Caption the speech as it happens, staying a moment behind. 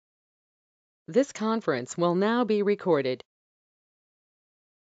This conference will now be recorded.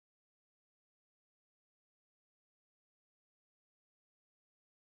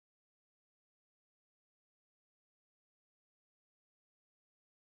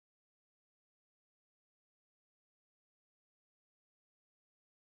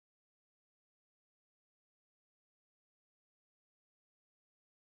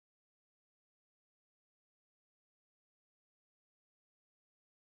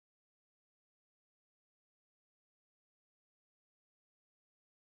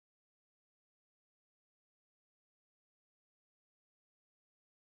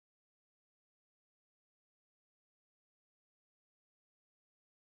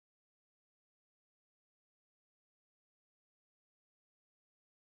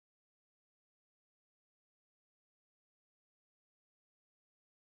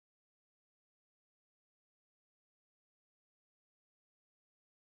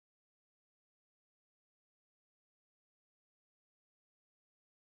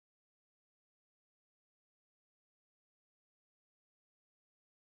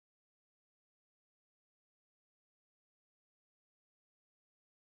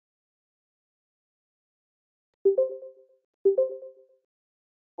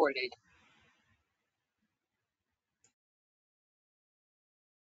 Recorded.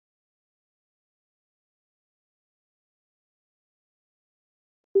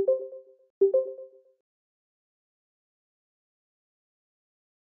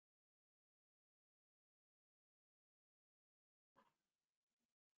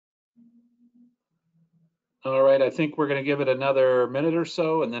 All right, I think we're going to give it another minute or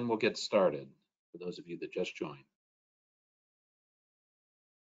so, and then we'll get started, for those of you that just joined.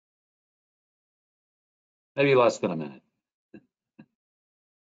 Maybe less than a minute.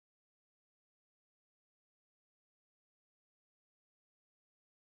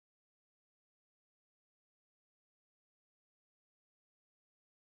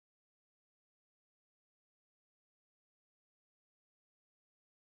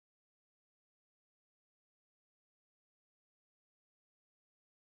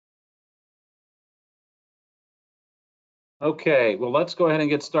 Okay, well, let's go ahead and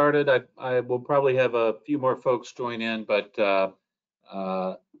get started. I will probably have a few more folks join in, but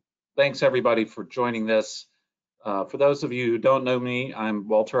thanks everybody for joining this. For those of you who don't know me, I'm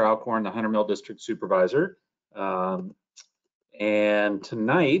Walter Alcorn, the Hunter Mill District Supervisor. And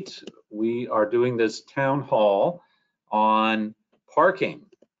tonight we are doing this town hall on parking.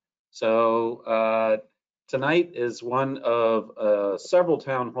 So tonight is one of several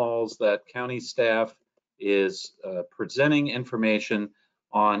town halls that county staff is presenting information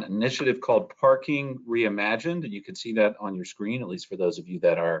on an initiative called Parking Reimagined, and you can see that on your screen, at least for those of you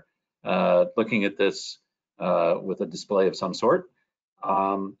that are looking at this with a display of some sort.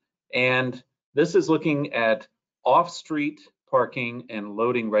 And this is looking at off-street parking and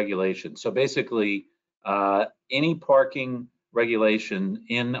loading regulations. So basically, any parking regulation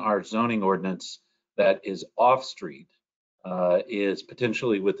in our zoning ordinance that is off-street is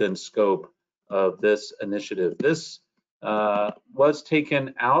potentially within scope of this initiative. This was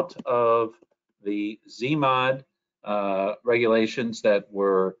taken out of the ZMOD regulations that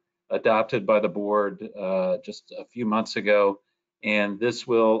were adopted by the board just a few months ago, and this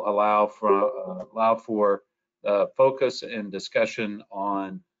will allow for focus and discussion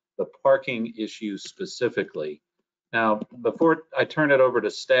on the parking issue specifically. Now, before I turn it over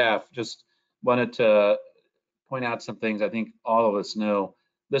to staff, just wanted to point out some things I think all of us know.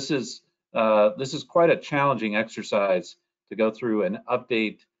 This is quite a challenging exercise to go through and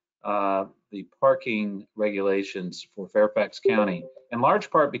update the parking regulations for Fairfax County, in large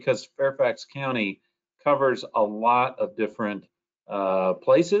part because Fairfax County covers a lot of different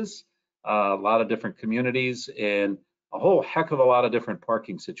places, a lot of different communities, and a whole heck of a lot of different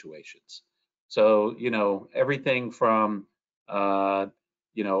parking situations. So, you know, everything from,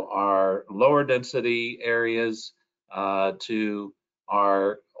 you know, our lower density areas to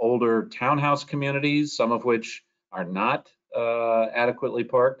our older townhouse communities, some of which are not adequately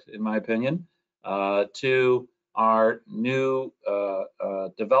parked, in my opinion, to our new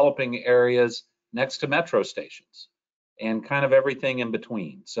developing areas next to metro stations and kind of everything in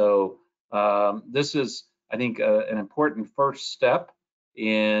between. So this is, I think, an important first step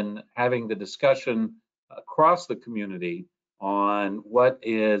in having the discussion across the community on what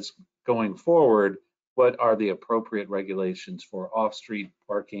is going forward, what are the appropriate regulations for off-street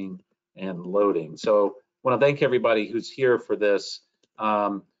parking and loading. So I want to thank everybody who's here for this.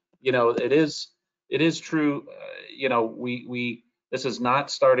 You know, it is true, you know, this is not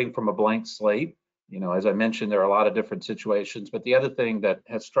starting from a blank slate. You know, as I mentioned, there are a lot of different situations, but the other thing that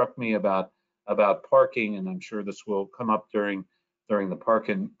has struck me about about parking, and I'm sure this will come up during the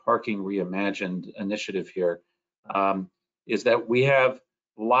Parking Reimagined initiative here, is that we have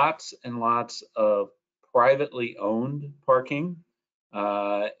lots and lots of privately owned parking,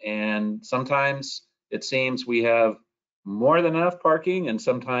 and sometimes it seems we have more than enough parking, and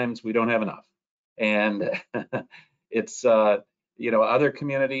sometimes we don't have enough. And it's other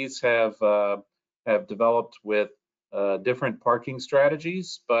communities have developed with different parking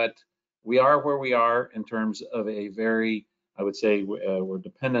strategies, but we are where we are in terms of a very, I would say, we're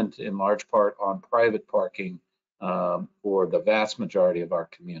dependent in large part on private parking for the vast majority of our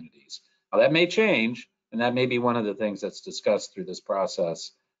communities. Now, that may change, and that may be one of the things that's discussed through this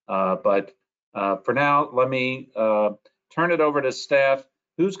process. But for now, let me turn it over to staff.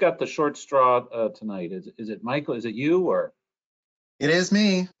 Who's got the short straw tonight? Is it Michael? Is it you or? It is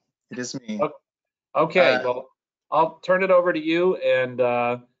me. It is me. Okay, well, I'll turn it over to you, and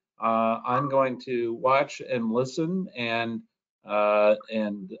I'm going to watch and listen and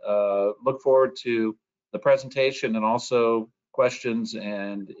look forward to the presentation and also questions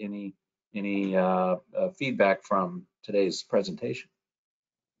and any feedback from today's presentation.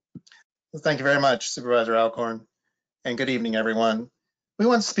 Well, thank you very much, Supervisor Alcorn, and good evening, everyone. We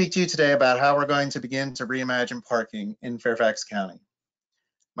want to speak to you today about how we're going to begin to reimagine parking in Fairfax County.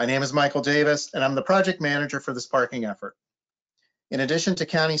 My name is Michael Davis, and I'm the project manager for this parking effort. In addition to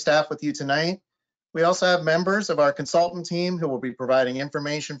county staff with you tonight, we also have members of our consultant team who will be providing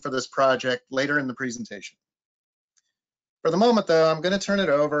information for this project later in the presentation. For the moment, though, I'm going to turn it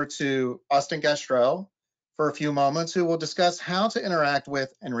over to Austin Gastrell for a few moments, who will discuss how to interact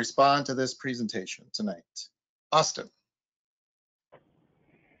with and respond to this presentation tonight. Austin.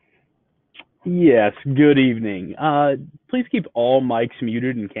 Yes, good evening. Please keep all mics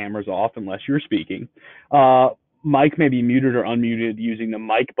muted and cameras off unless you're speaking. Mic may be muted or unmuted using the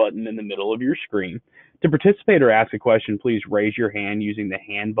mic button in the middle of your screen. To participate or ask a question, please raise your hand using the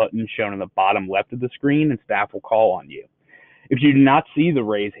hand button shown on the bottom left of the screen, and staff will call on you. If you do not see the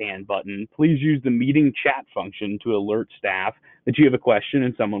raise hand button, please use the meeting chat function to alert staff that you have a question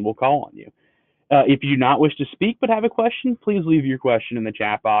and someone will call on you. If you do not wish to speak but have a question, please leave your question in the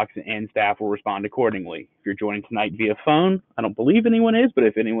chat box and staff will respond accordingly. If you're joining tonight via phone, I don't believe anyone is, but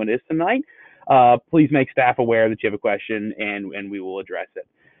if anyone is tonight, please make staff aware that you have a question and we will address it.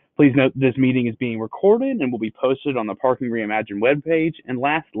 Please note this meeting is being recorded and will be posted on the Parking Reimagined webpage. And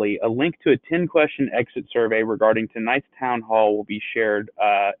lastly, a link to a 10-question exit survey regarding tonight's town hall will be shared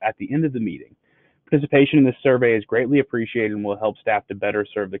at the end of the meeting. Participation in this survey is greatly appreciated and will help staff to better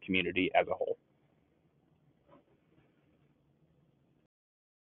serve the community as a whole.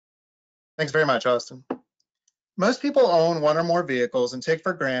 Thanks very much, Austin. Most people own one or more vehicles and take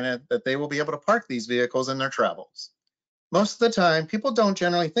for granted that they will be able to park these vehicles in their travels. Most of the time, people don't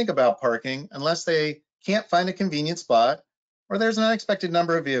generally think about parking unless they can't find a convenient spot or there's an unexpected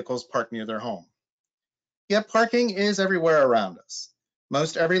number of vehicles parked near their home. Yet parking is everywhere around us.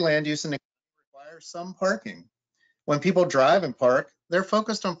 Most every land use in the county requires some parking. When people drive and park, they're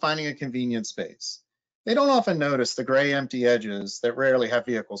focused on finding a convenient space. They don't often notice the gray empty edges that rarely have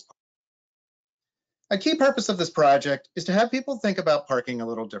vehicles parked. A key purpose of this project is to have people think about parking a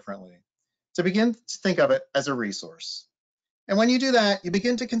little differently, to begin to think of it as a resource. And when you do that, you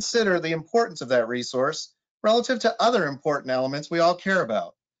begin to consider the importance of that resource relative to other important elements we all care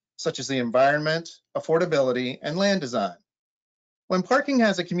about, such as the environment, affordability, and land design. When parking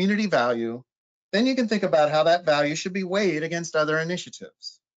has a community value, then you can think about how that value should be weighed against other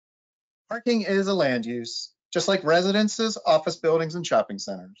initiatives. Parking is a land use, just like residences, office buildings, and shopping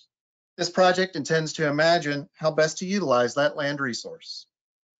centers. This project intends to imagine how best to utilize that land resource.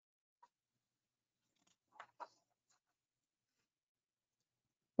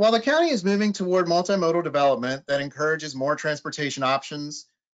 While the county is moving toward multimodal development that encourages more transportation options,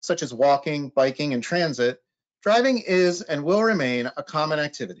 such as walking, biking, and transit, driving is and will remain a common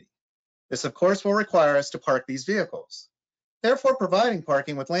activity. This, of course, will require us to park these vehicles. Therefore, providing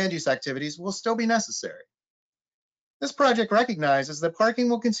parking with land use activities will still be necessary. This project recognizes that parking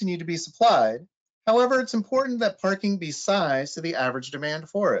will continue to be supplied. However, it's important that parking be sized to the average demand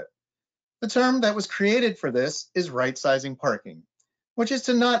for it. The term that was created for this is right-sizing parking, which is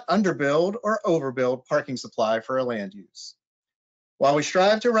to not underbuild or overbuild parking supply for a land use. While we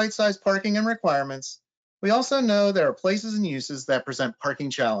strive to right-size parking and requirements, we also know there are places and uses that present parking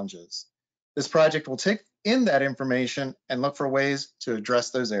challenges. This project will take in that information and look for ways to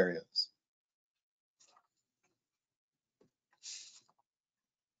address those areas.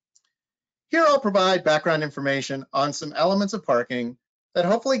 Here I'll provide background information on some elements of parking that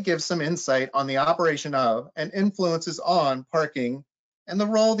hopefully gives some insight on the operation of and influences on parking and the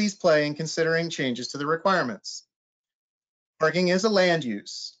role these play in considering changes to the requirements. Parking is a land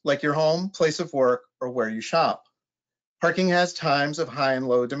use, like your home, place of work, or where you shop. Parking has times of high and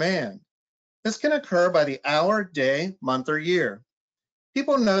low demand. This can occur by the hour, day, month, or year.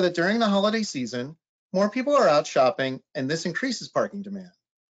 People know that during the holiday season, more people are out shopping, and this increases parking demand.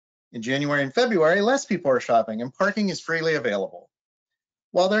 In January and February, less people are shopping, and parking is freely available.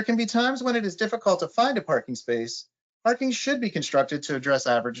 While there can be times when it is difficult to find a parking space, parking should be constructed to address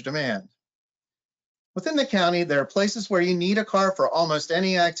average demand. Within the county, there are places where you need a car for almost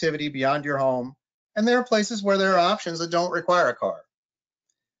any activity beyond your home, and there are places where there are options that don't require a car.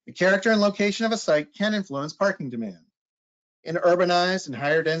 The character and location of a site can influence parking demand. In urbanized and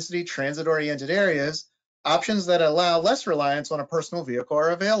higher density transit-oriented areas, options that allow less reliance on a personal vehicle are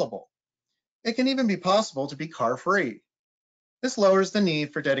available. It can even be possible to be car-free. This lowers the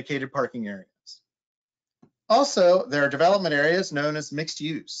need for dedicated parking areas. Also, there are development areas known as mixed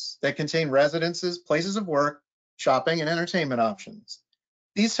use that contain residences, places of work, shopping, and entertainment options.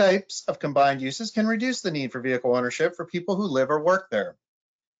 These types of combined uses can reduce the need for vehicle ownership for people who live or work there.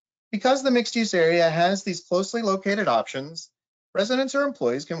 Because the mixed use area has these closely located options, residents or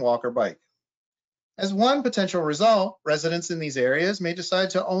employees can walk or bike. As one potential result, residents in these areas may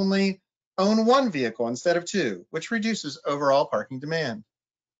decide to only own one vehicle instead of two, which reduces overall parking demand.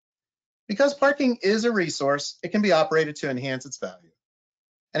 Because parking is a resource, it can be operated to enhance its value.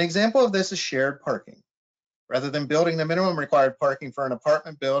 An example of this is shared parking. Rather than building the minimum required parking for an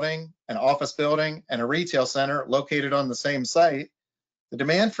apartment building, an office building, and a retail center located on the same site, the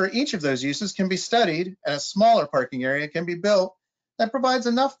demand for each of those uses can be studied, and a smaller parking area can be built that provides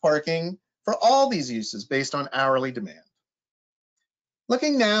enough parking for all these uses based on hourly demand.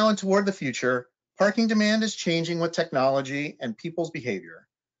 Looking now and toward the future, parking demand is changing with technology and people's behavior.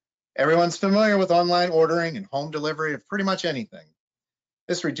 Everyone's familiar with online ordering and home delivery of pretty much anything.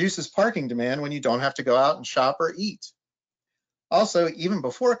 This reduces parking demand when you don't have to go out and shop or eat. Also, even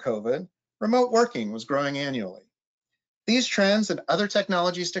before COVID, remote working was growing annually. These trends and other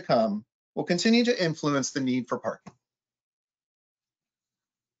technologies to come will continue to influence the need for parking.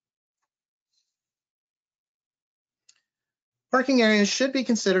 Parking areas should be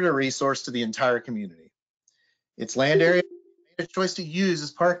considered a resource to the entire community. Its land area made a choice to use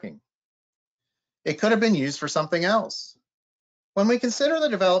as parking. It could have been used for something else. When we consider the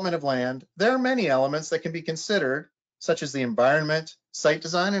development of land, there are many elements that can be considered, such as the environment, site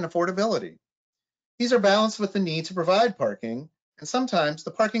design, and affordability. These are balanced with the need to provide parking, and sometimes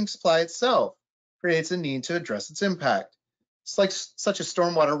the parking supply itself creates a need to address its impact, such as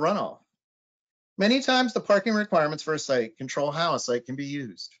stormwater runoff. Many times the parking requirements for a site control how a site can be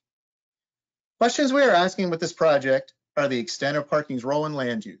used. Questions we are asking with this project are the extent of parking's role in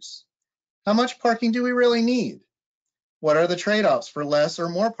land use. How much parking do we really need? What are the trade-offs for less or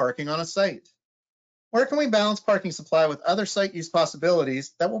more parking on a site? Where can we balance parking supply with other site use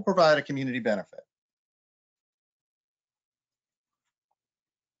possibilities that will provide a community benefit?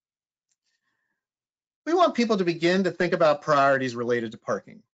 We want people to begin to think about priorities related to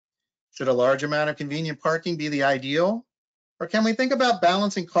parking. Should a large amount of convenient parking be the ideal? Or can we think about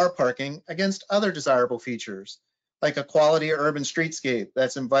balancing car parking against other desirable features, like a quality urban streetscape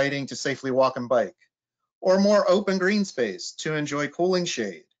that's inviting to safely walk and bike, or more open green space to enjoy cooling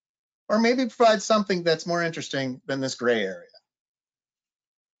shade, or maybe provide something that's more interesting than this gray area?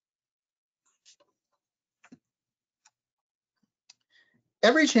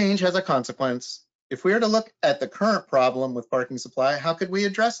 Every change has a consequence. If we are to look at the current problem with parking supply, how could we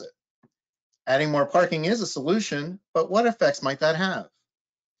address it? Adding more parking is a solution, but what effects might that have?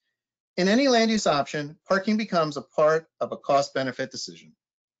 In any land use option, parking becomes a part of a cost-benefit decision.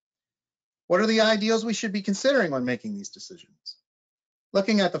 What are the ideals we should be considering when making these decisions?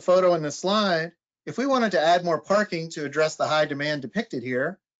 Looking at the photo in this slide, if we wanted to add more parking to address the high demand depicted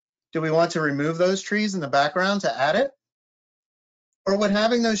here, do we want to remove those trees in the background to add it? Or would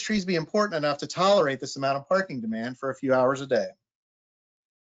having those trees be important enough to tolerate this amount of parking demand for a few hours a day?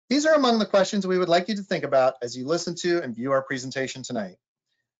 These are among the questions we would like you to think about as you listen to and view our presentation tonight.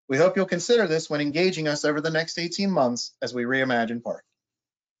 We hope you'll consider this when engaging us over the next 18 months as we reimagine parking.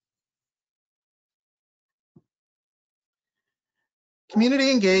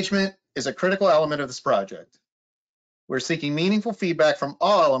 Community engagement is a critical element of this project. We're seeking meaningful feedback from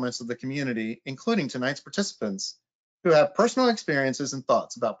all elements of the community, including tonight's participants, who have personal experiences and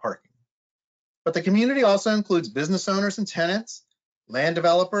thoughts about parking. But the community also includes business owners and tenants, land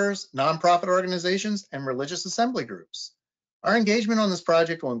developers, nonprofit organizations, and religious assembly groups. Our engagement on this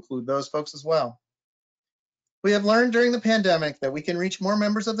project will include those folks as well. We have learned during the pandemic that we can reach more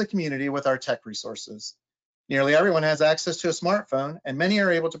members of the community with our tech resources. Nearly everyone has access to a smartphone, and many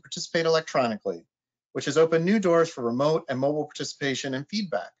are able to participate electronically, which has opened new doors for remote and mobile participation and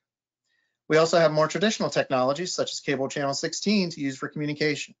feedback. We also have more traditional technologies, such as cable channel 16, to use for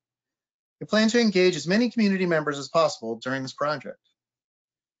communication. We plan to engage as many community members as possible during this project.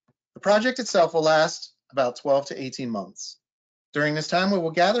 The project itself will last about 12 to 18 months. During this time, we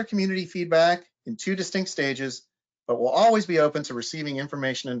will gather community feedback in 2 distinct stages, but will always be open to receiving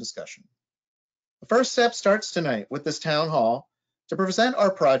information and discussion. The first step starts tonight with this town hall to present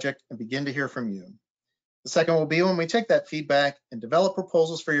our project and begin to hear from you. The second will be when we take that feedback and develop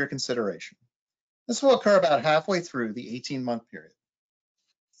proposals for your consideration. This will occur about halfway through the 18-month period.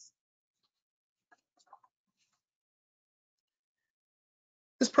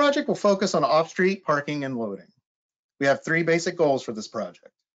 This project will focus on off-street parking and loading. We have 3 basic goals for this project: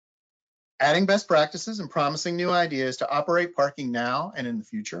 adding best practices and promising new ideas to operate parking now and in the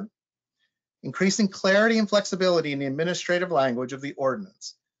future, increasing clarity and flexibility in the administrative language of the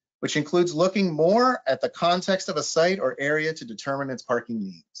ordinance, which includes looking more at the context of a site or area to determine its parking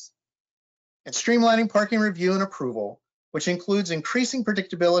needs, and streamlining parking review and approval, which includes increasing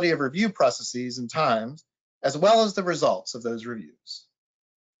predictability of review processes and times, as well as the results of those reviews.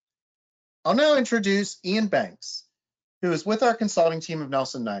 I'll now introduce Ian Banks, who is with our consulting team of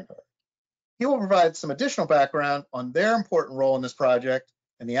Nelson Nygaard. He will provide some additional background on their important role in this project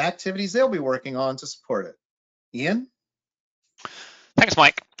and the activities they'll be working on to support it. Ian? Thanks,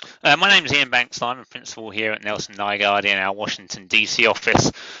 Mike. My name is Ian Banks. I'm a principal here at Nelson Nygaard in our Washington, D.C.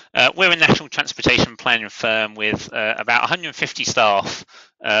 office. We're a national transportation planning firm with about 150 staff,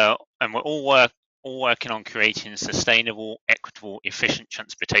 and we're all working on creating sustainable, equitable, efficient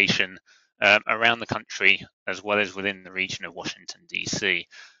transportation around the country, as well as within the region of Washington, D.C.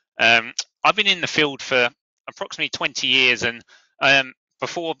 I've been in the field for approximately 20 years, and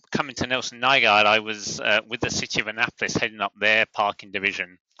before coming to Nelson Nygaard, I was with the City of Annapolis heading up their parking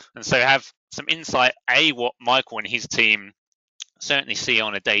division. And so I have some insight, what Michael and his team certainly see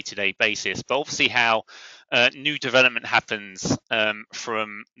on a day-to-day basis, but obviously how new development happens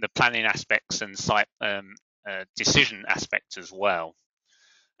from the planning aspects and site decision aspects as well.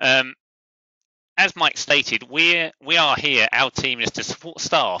 As Mike stated, we are here, our team is to support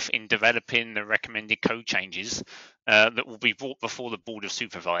staff in developing the recommended code changes that will be brought before the Board of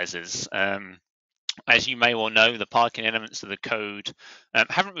Supervisors. As you may well know, the parking elements of the code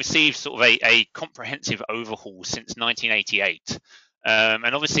haven't received sort of a comprehensive overhaul since 1988. And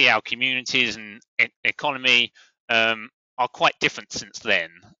obviously our communities and economy are quite different since then.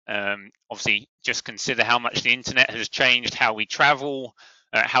 Obviously, just consider how much the internet has changed how we travel,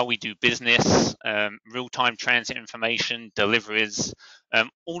 how we do business, real-time transit information, deliveries,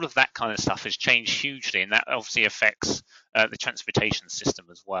 all of that kind of stuff has changed hugely, and that obviously affects the transportation system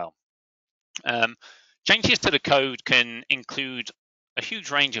as well. Changes to the code can include a huge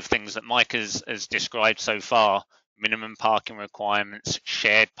range of things that Mike has described so far: minimum parking requirements,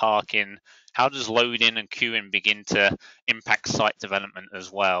 shared parking. How does loading and queuing begin to impact site development as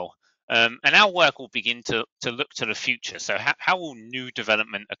well? And our work will begin to look to the future. So how will new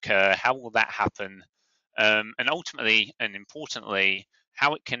development occur? How will that happen? And ultimately, and importantly,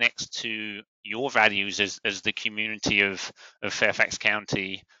 how it connects to your values as the community of Fairfax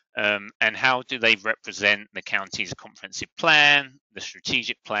County, and how do they represent the county's comprehensive plan, the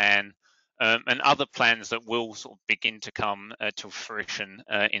strategic plan, and other plans that will sort of begin to come to fruition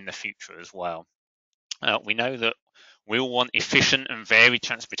in the future as well. We know that we all want efficient and varied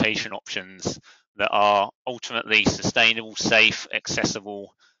transportation options that are ultimately sustainable, safe,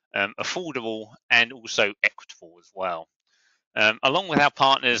 accessible, affordable, and also equitable as well. Along with our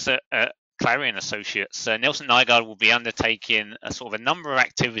partners at Clarion Associates, Nelson Nygaard will be undertaking a number of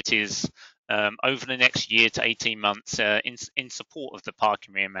activities over the next year to 18 months in support of the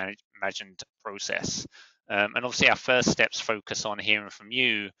Parking Reimagined process. And obviously our first steps focus on hearing from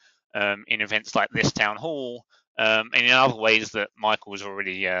you in events like this town hall, and in other ways that Michael has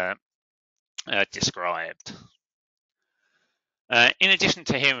already described. In addition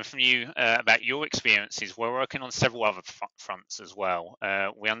to hearing from you about your experiences, we're working on several other fronts as well.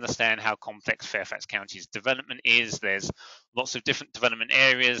 We understand how complex Fairfax County's development is. There's lots of different development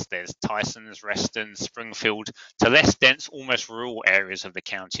areas. There's Tysons, Reston, Springfield, to less dense, almost rural areas of the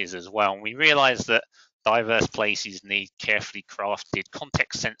counties as well. And we realize that diverse places need carefully crafted,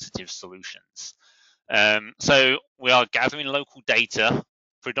 context-sensitive solutions. So we are gathering local data,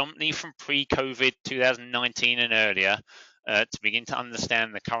 predominantly from pre-COVID 2019 and earlier, to begin to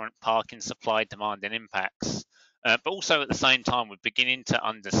understand the current parking supply, demand, and impacts. But also at the same time, we're beginning to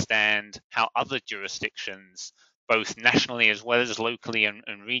understand how other jurisdictions, both nationally as well as locally and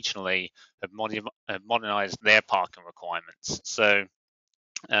regionally, have modernized their parking requirements. So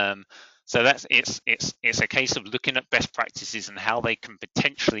that's it's a case of looking at best practices and how they can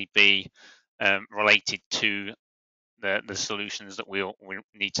potentially be related to the solutions that we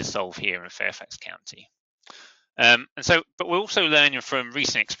need to solve here in Fairfax County. But we're also learning from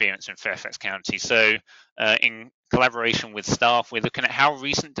recent experience in Fairfax County. So in collaboration with staff, we're looking at how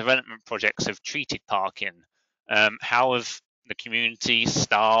recent development projects have treated parking. How have the community,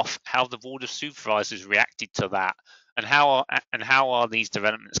 staff, how the Board of Supervisors reacted to that, and how are these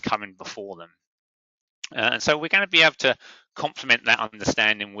developments coming before them? And so we're going to be able to complement that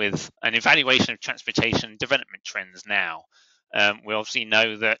understanding with an evaluation of transportation development trends now. We obviously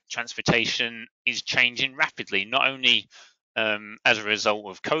know that transportation is changing rapidly, not only as a result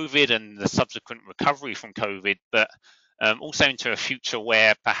of COVID and the subsequent recovery from COVID, but also into a future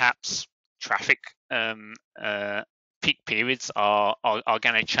where perhaps traffic peak periods are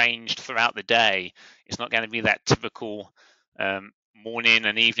going to change throughout the day. It's not going to be that typical morning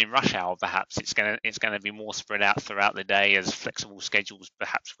and evening rush hour. Perhaps it's going to be more spread out throughout the day as flexible schedules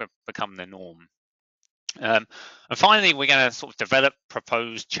perhaps become the norm. And finally, we're going to sort of develop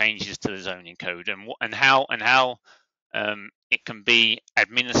proposed changes to the zoning code and how it can be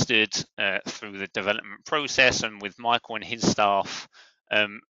administered through the development process, and with Michael and his staff,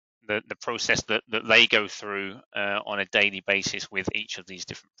 the process that they go through on a daily basis with each of these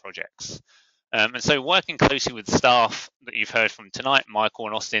different projects. And so working closely with staff that you've heard from tonight, Michael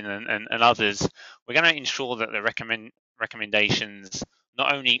and Austin and others, we're going to ensure that the recommendations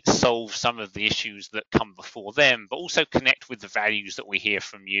not only solve some of the issues that come before them, but also connect with the values that we hear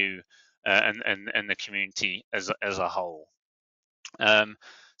from you and the community as a whole. I'll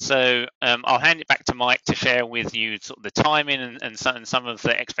hand it back to Mike to share with you sort of the timing and some of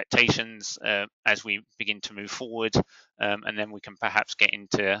the expectations as we begin to move forward, and then we can perhaps get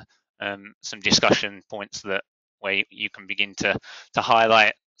into some discussion points where you can begin to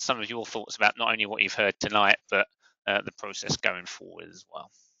highlight some of your thoughts about not only what you've heard tonight, but the process going forward as well.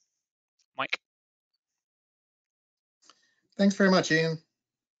 Mike. Thanks very much, Ian.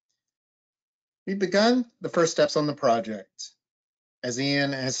 We've begun the first steps on the project. As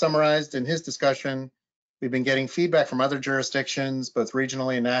Ian has summarized in his discussion, we've been getting feedback from other jurisdictions, both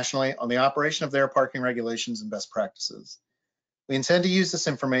regionally and nationally, on the operation of their parking regulations and best practices. We intend to use this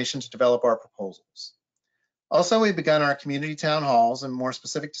information to develop our proposals. Also, we've begun our community town halls and more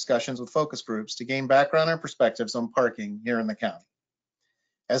specific discussions with focus groups to gain background and perspectives on parking here in the county.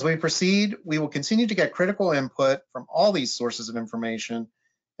 As we proceed, we will continue to get critical input from all these sources of information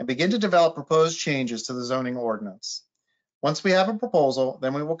and begin to develop proposed changes to the zoning ordinance. Once we have a proposal,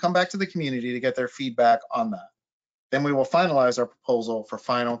 then we will come back to the community to get their feedback on that. Then we will finalize our proposal for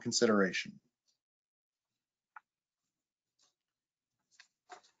final consideration.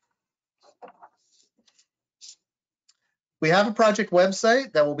 We have a project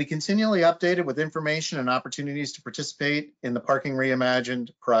website that will be continually updated with information and opportunities to participate in the Parking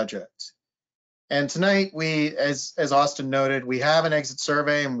Reimagined project. And tonight, as Austin noted, we have an exit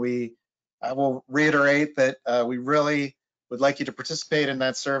survey, and I will reiterate that we really would like you to participate in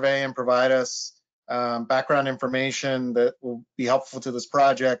that survey and provide us background information that will be helpful to this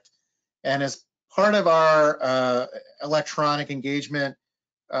project. And as part of our electronic engagement,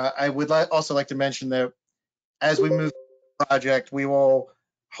 I would also like to mention that as we move through the project, we will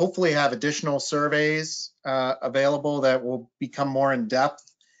hopefully have additional surveys available that will become more in depth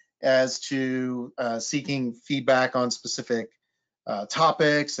as to seeking feedback on specific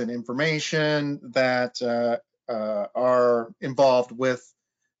topics and information that are involved with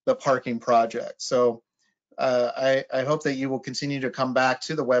the parking project. So I hope that you will continue to come back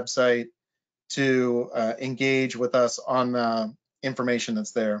to the website to engage with us on the information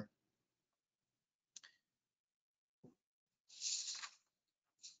that's there.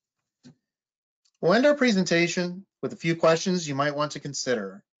 We'll end our presentation with a few questions you might want to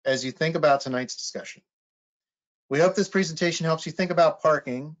consider as you think about tonight's discussion. We hope this presentation helps you think about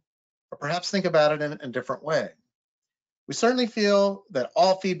parking, or perhaps think about it in a different way. We certainly feel that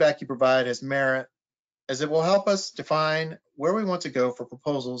all feedback you provide has merit, as it will help us define where we want to go for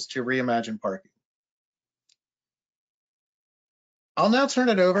proposals to reimagine parking. I'll now turn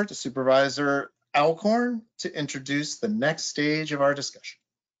it over to Supervisor Alcorn to introduce the next stage of our discussion.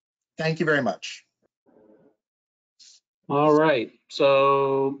 Thank you very much. All right,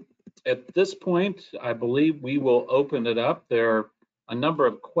 so at this point, I believe we will open it up. There are a number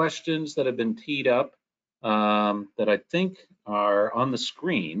of questions that have been teed up that I think are on the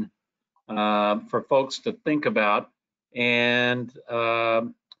screen for folks to think about. And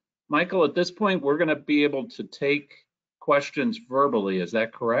Michael, at this point, we're going to be able to take questions verbally. Is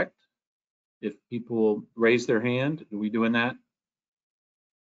that correct? If people raise their hand, are we doing that?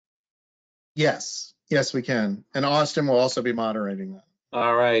 Yes, yes, we can. And Austin will also be moderating that.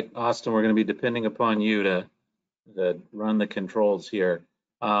 All right, Austin, we're going to be depending upon you to run the controls here.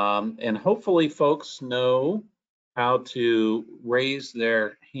 And hopefully folks know how to raise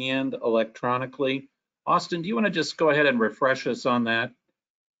their hand electronically. Austin, do you want to just go ahead and refresh us on that?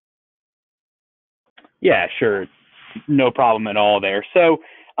 Yeah, sure. No problem at all there. So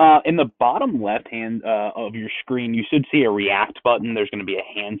in the bottom left hand of your screen, you should see a react button. There's going to be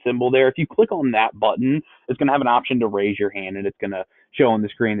a hand symbol there. If you click on that button, it's going to have an option to raise your hand, and it's going to show on the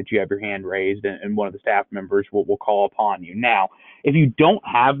screen that you have your hand raised, and one of the staff members will call upon you. Now, if you don't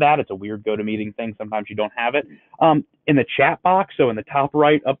have that, it's a weird GoToMeeting thing. Sometimes you don't have it. In the chat box, so in the top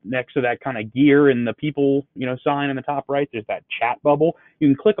right, up next to that kind of gear and the people, sign in the top right, there's that chat bubble. You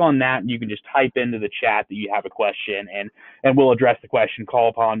can click on that, and you can just type into the chat that you have a question, and we'll address the question, call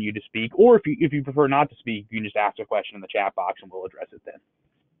upon you to speak. Or if you prefer not to speak, you can just ask a question in the chat box, and we'll address it then.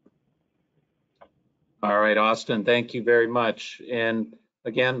 All right, Austin, thank you very much. And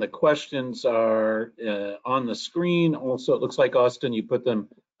again, the questions are on the screen. Also, it looks like, Austin, you put them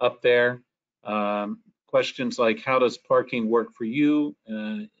up there. Questions like, how does parking work for you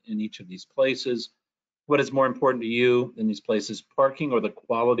in each of these places? What is more important to you in these places, parking or the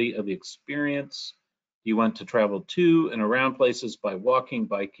quality of the experience? Do you want to travel to and around places by walking,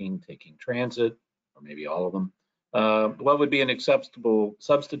 biking, taking transit, or maybe all of them? What would be an acceptable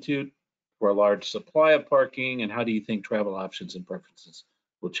substitute for a large supply of parking, and how do you think travel options and preferences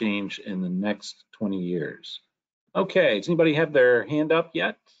will change in the next 20 years? Okay, does anybody have their hand up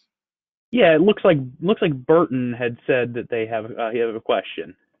yet? Yeah, it looks like Burton had said that he have a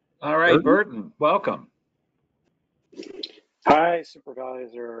question. All right, Burton, welcome. Hi,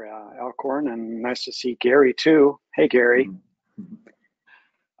 Supervisor Alcorn, and nice to see Gary too. Hey, Gary.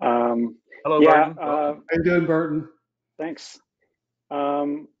 Hello, yeah, Burton. How you doing, Burton? Thanks.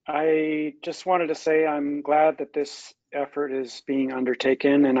 I just wanted to say I'm glad that this effort is being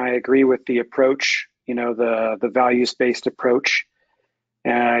undertaken, and I agree with the approach, the values-based approach.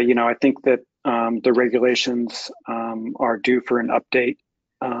 I think that the regulations are due for an update,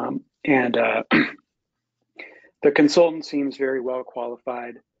 and the consultant seems very well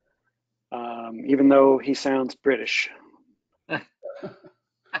qualified, even though he sounds British.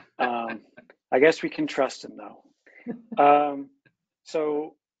 I guess we can trust him, though.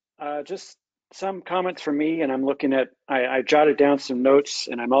 So just some comments from me, and I'm looking at, I jotted down some notes,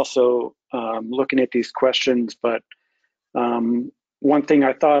 and I'm also looking at these questions, but one thing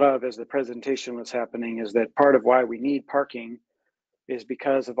I thought of as the presentation was happening is that part of why we need parking is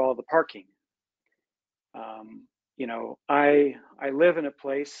because of all the parking. I live in a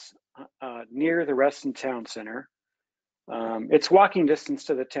place near the Reston Town Center. It's walking distance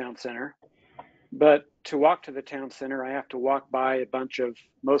to the town center, but to walk to the town center, I have to walk by a bunch of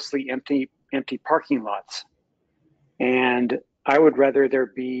mostly empty parking lots. And I would rather there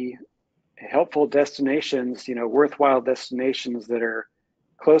be helpful destinations, worthwhile destinations that are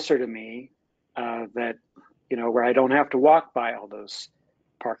closer to me, that, where I don't have to walk by all those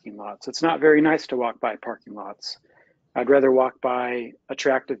parking lots. It's not very nice to walk by parking lots. I'd rather walk by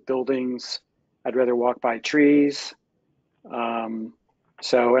attractive buildings. I'd rather walk by trees. And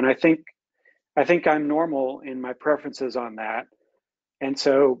I think I'm normal in my preferences on that. And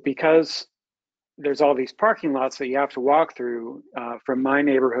so because there's all these parking lots that you have to walk through from my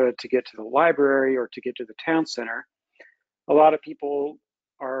neighborhood to get to the library or to get to the town center, a lot of people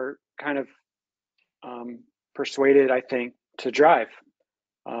are kind of persuaded, I think, to drive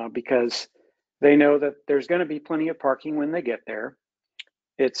because they know that there's going to be plenty of parking when they get there.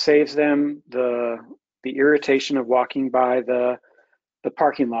 It saves them the irritation of walking by the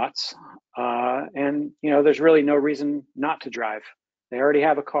parking lots. And, there's really no reason not to drive. They already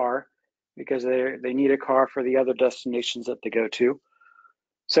have a car because they need a car for the other destinations that they go to.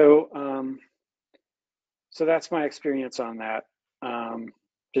 So that's my experience on that.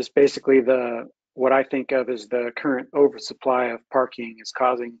 Just basically what I think of as the current oversupply of parking is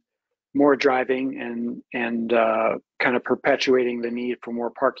causing more driving and kind of perpetuating the need for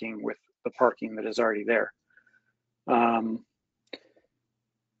more parking with the parking that is already there.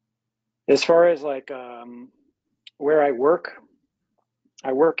 As far as where I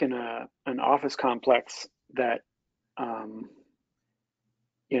work in an office complex that,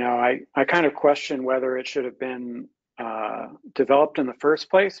 I kind of question whether it should have been developed in the first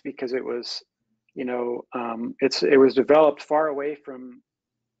place because it was, it was developed far away from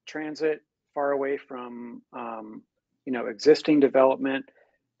transit, far away from, existing development.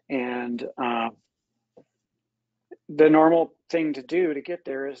 And the normal thing to do to get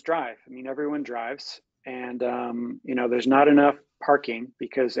there is drive. I mean, everyone drives, and you know, there's not enough parking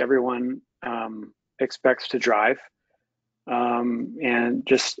because everyone expects to drive, and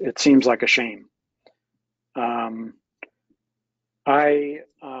just it seems like a shame. Um, I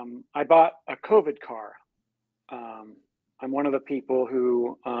bought a COVID car. I'm one of the people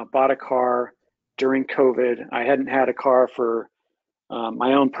who bought a car during COVID. I hadn't had a car for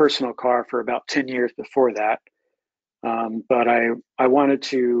my own personal car for about 10 years before that. But I wanted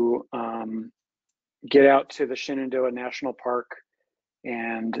to get out to the Shenandoah National Park,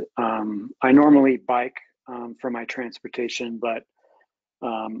 and I normally bike for my transportation, but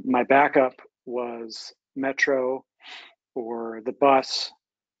my backup was Metro or the bus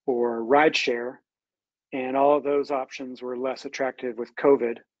or rideshare, and all of those options were less attractive with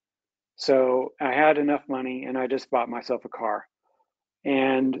COVID. So I had enough money, and I just bought myself a car.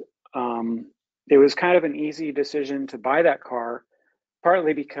 And it was kind of an easy decision to buy that car,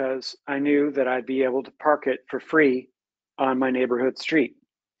 partly because I knew that I'd be able to park it for free on my neighborhood street.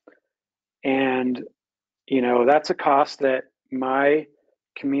 And, you know, that's a cost that my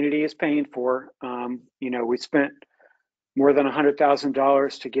community is paying for. You know, we spent more than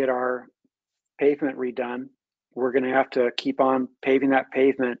 $100,000 to get our pavement redone. We're going to have to keep on paving that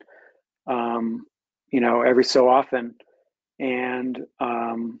pavement, you know, every so often. And,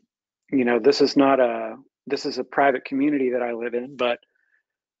 you know, this is a private community that I live in, but,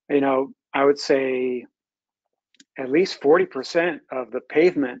 you know, I would say at least 40% of the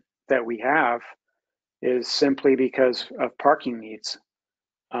pavement that we have is simply because of parking needs.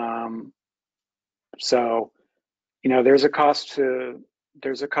 So, you know, there's a cost to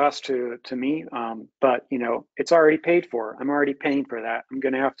me, but you know, it's already paid for. I'm already paying for that. I'm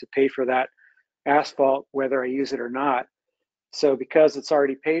going to have to pay for that asphalt whether I use it or not. So because it's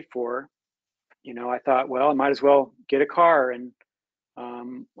already paid for, you know, I thought, well, I might as well get a car, and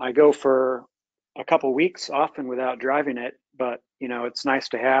I go for a couple weeks often without driving it, but you know, it's nice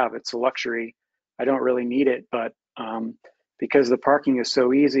to have. It's a luxury. I don't really need it, but because the parking is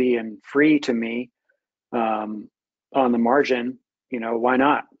so easy and free to me on the margin, you know, why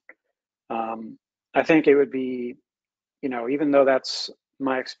not? I think it would be, you know, even though that's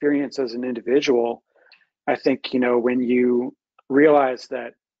my experience as an individual, I think, you know, when you realize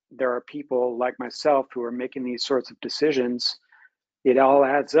that there are people like myself who are making these sorts of decisions, it all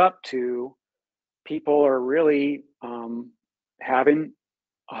adds up to people are really having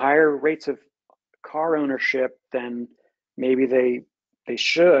higher rates of car ownership than maybe they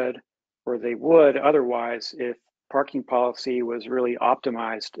should or they would otherwise if parking policy was really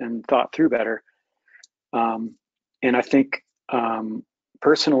optimized and thought through better. And I think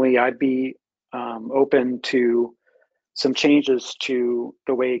personally, I'd be open to some changes to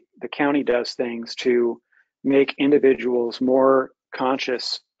the way the county does things to make individuals more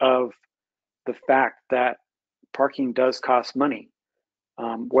conscious of the fact that parking does cost money,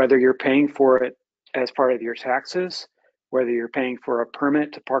 whether you're paying for it as part of your taxes, whether you're paying for a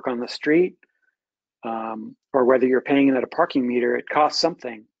permit to park on the street, or whether you're paying it at a parking meter, it costs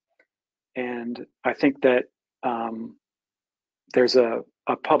something. And I think that there's a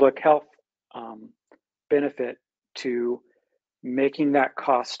public health benefit to making that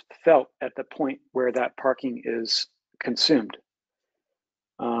cost felt at the point where that parking is consumed.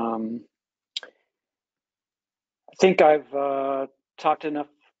 I think I've talked enough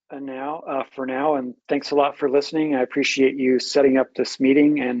for now, and thanks a lot for listening. I appreciate you setting up this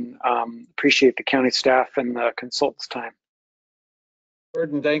meeting, and appreciate the county staff and the consultants' time.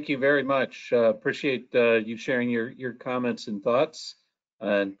 Gordon, thank you very much. Appreciate you sharing your comments and thoughts,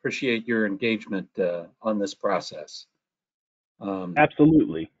 and appreciate your engagement on this process.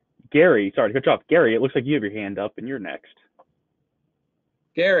 Absolutely. Gary, sorry to cut you off. Gary, it looks like you have your hand up and you're next.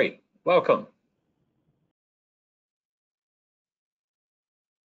 Gary, welcome.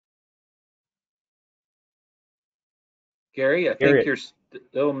 Gary, I think you're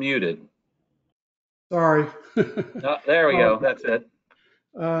still muted. Sorry. Oh, there we go. That's it.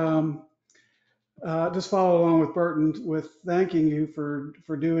 Just follow along with Burton with thanking you for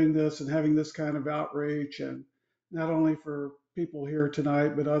doing this and having this kind of outreach, and not only for people here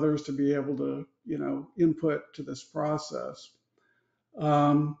tonight, but others to be able to, you know, input to this process.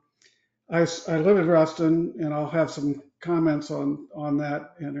 I live in Ruston, and I'll have some comments on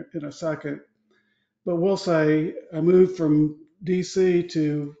that in a second. But we'll say I moved from DC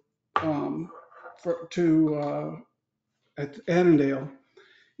to Annandale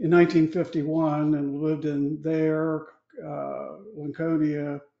in 1951 and lived in there,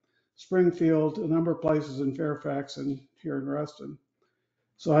 Lincolnia, Springfield, a number of places in Fairfax and here in Ruston.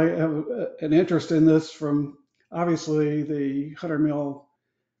 So I have an interest in this from obviously the 100 mil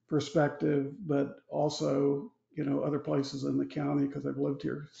perspective, but also, other places in the county because I've lived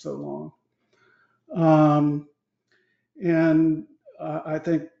here so long. And I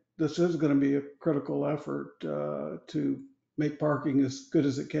think this is going to be a critical effort to make parking as good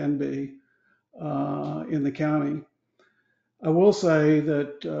as it can be in the county. I will say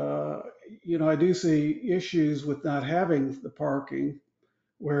that, I do see issues with not having the parking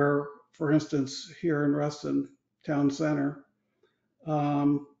where, for instance, here in Reston Town Center,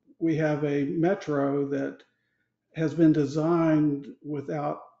 we have a metro that has been designed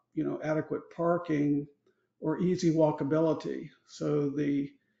without, adequate parking or easy walkability. So the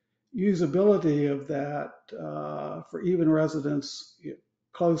usability of that for even residents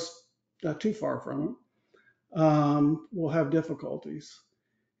close, not too far from it, will have difficulties.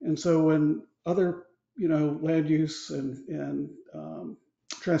 And so when other, land use and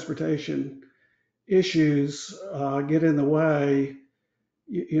transportation issues get in the way,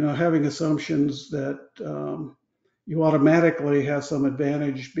 having assumptions that you automatically have some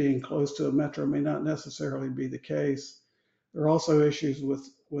advantage being close to a metro may not necessarily be the case. There are also issues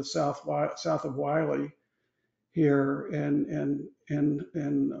with south of Wiley here and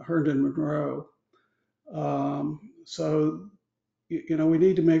Herndon Monroe. So we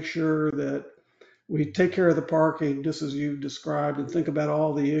need to make sure that we take care of the parking just as you described and think about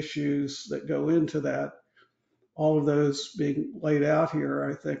all the issues that go into that. All of those being laid out here,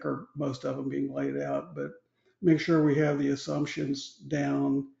 I think, or most of them being laid out, but make sure we have the assumptions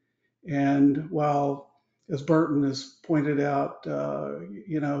down. And while, as Burton has pointed out,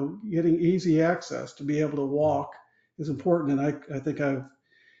 getting easy access to be able to walk is important. And I think I've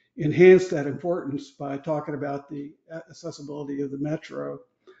enhanced that importance by talking about the accessibility of the metro.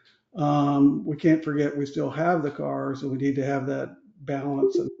 We can't forget we still have the cars and we need to have that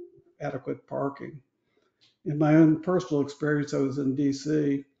balance and adequate parking. In my own personal experience, I was in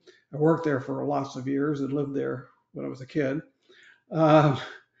DC. I worked there for lots of years and lived there when I was a kid.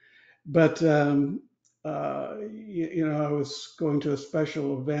 But I was going to a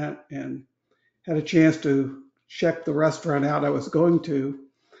special event and had a chance to check the restaurant out I was going to.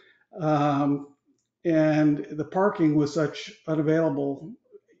 And the parking was such unavailable.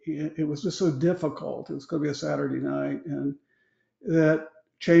 It was just so difficult. It was going to be a Saturday night, and that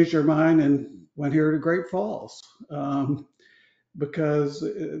changed our mind and went here to Great Falls because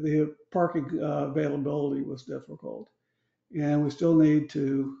the parking availability was difficult. And we still need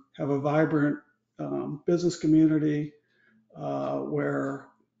to have a vibrant business community where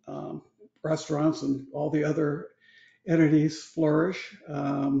restaurants and all the other entities flourish,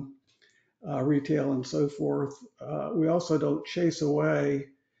 retail and so forth. We also don't chase away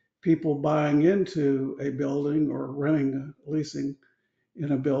people buying into a building or renting, leasing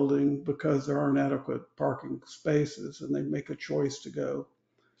in a building because there aren't adequate parking spaces and they make a choice to go,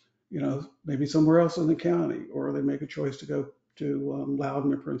 maybe somewhere else in the county, or they make a choice to go to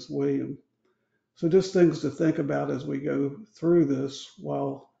Loudon or Prince William. So just things to think about as we go through this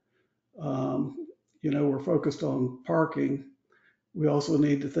while, we're focused on parking. We also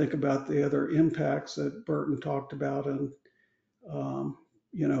need to think about the other impacts that Burton talked about and,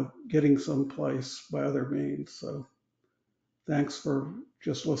 getting someplace by other means. So thanks for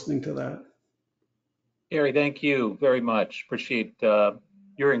just listening to that. Gary, thank you very much. Appreciate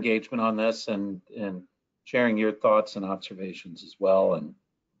your engagement on this and sharing your thoughts and observations as well, and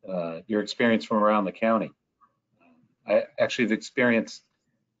your experience from around the county. I actually have experienced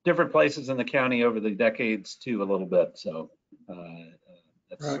different places in the county over the decades too, a little bit. So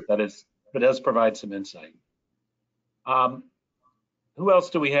that does provide some insight. Who else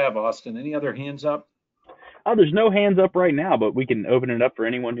do we have, Austin? Any other hands up? There's no hands up right now, but we can open it up for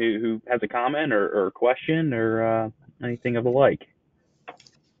anyone who has a comment or question or anything of the like.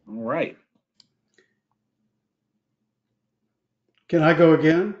 All right. Can I go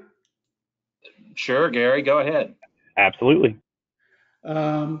again? Sure, Gary, go ahead. Absolutely.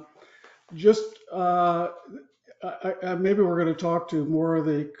 Just maybe we're going to talk to more of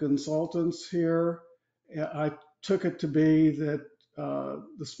the consultants here. I took it to be that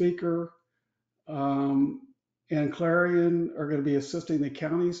the speaker and Clarion are going to be assisting the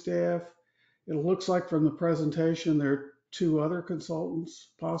county staff. It looks like from the presentation there are two other consultants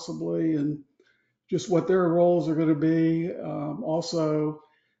possibly, and just what their roles are going to be. Also,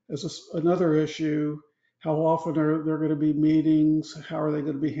 as another issue, how often are there going to be meetings? How are they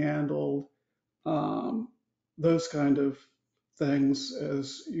going to be handled? Those kind of things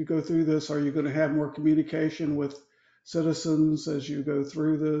as you go through this. Are you going to have more communication with citizens as you go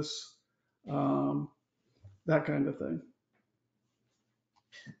through this? That kind of thing.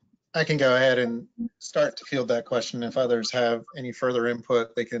 I can go ahead and start to field that question. If others have any further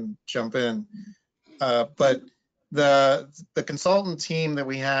input, they can jump in. But the consultant team that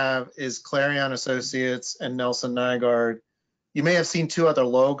we have is Clarion Associates and Nelson Nygaard. You may have seen two other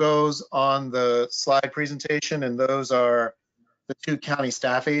logos on the slide presentation, and those are the two county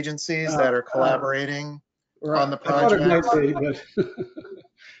staff agencies that are collaborating on the I thought it might project. be, but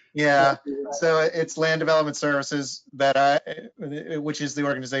Yeah, so it's Land Development Services which is the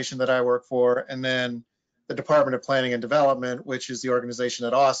organization that I work for, and then the Department of Planning and Development, which is the organization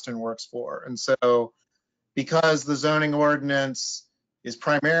that Austin works for. And so because the zoning ordinance is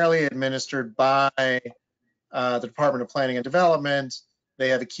primarily administered by the Department of Planning and Development, they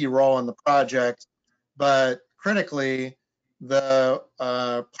have a key role in the project. But critically, the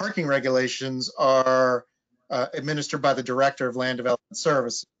parking regulations are administered by the Director of Land Development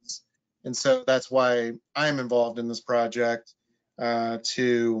Services. And so that's why I'm involved in this project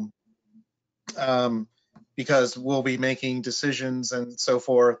because we'll be making decisions and so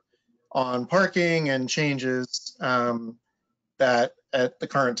forth on parking and changes that at the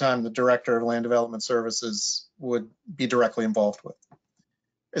current time the Director of Land Development Services would be directly involved with.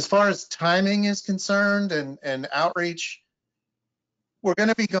 As far as timing is concerned and outreach, we're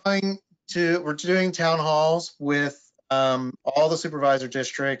doing town halls with all the supervisor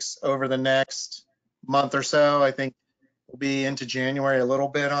districts over the next month or so. I think we'll be into January a little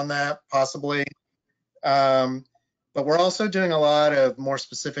bit on that, possibly. But we're also doing a lot of more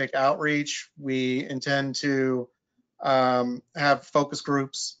specific outreach. We intend to have focus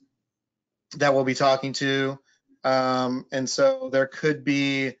groups that we'll be talking to. And so there could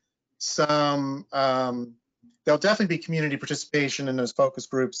be some, there'll definitely be community participation in those focus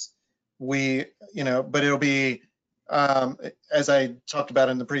groups. But it'll be, as I talked about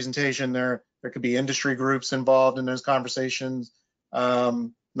in the presentation, there could be industry groups involved in those conversations,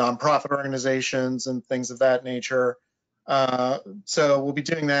 nonprofit organizations and things of that nature. So we'll be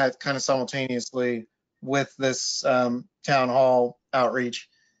doing that kind of simultaneously with this town hall outreach.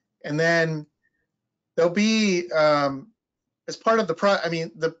 And then there'll be, as part of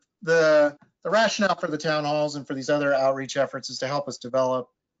the rationale for the town halls and for these other outreach efforts is to help us develop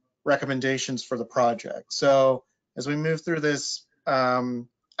recommendations for the project. So as we move through this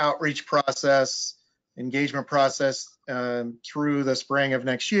outreach process, engagement process through the spring of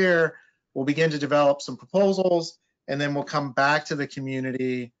next year, we'll begin to develop some proposals, and then we'll come back to the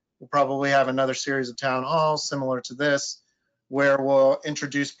community. We'll probably have another series of town halls similar to this, where we'll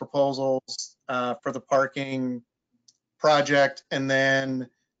introduce proposals for the parking project and then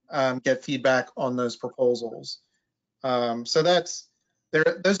get feedback on those proposals. So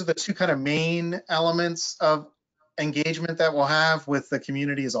those are the two kind of main elements of engagement that we'll have with the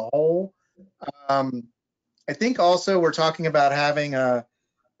community as a whole. I think also we're talking about having a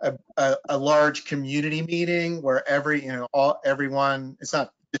large community meeting where everyone, it's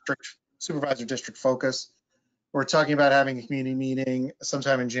not supervisor district focus. We're talking about having a community meeting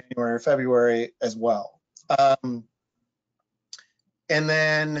sometime in January or February as well. And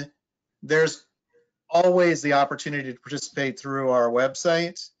then there's always the opportunity to participate through our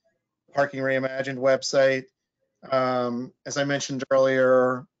website, Parking Reimagined website. As I mentioned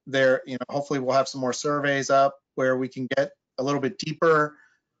earlier, hopefully we'll have some more surveys up where we can get a little bit deeper,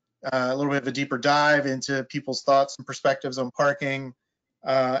 a little bit of a deeper dive into people's thoughts and perspectives on parking,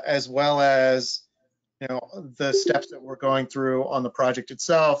 as well as the steps that we're going through on the project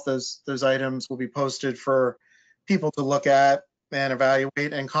itself. Those items will be posted for people to look at and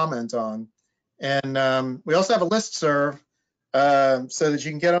evaluate and comment on. And we also have a listserv so that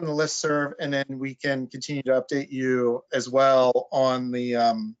you can get on the listserv, and then we can continue to update you as well on the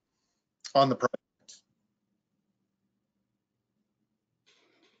project.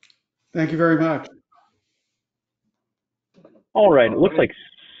 thank you very much. All right. It looks like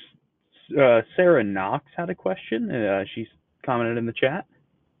Sarah Knox had a question. She's commented in the chat.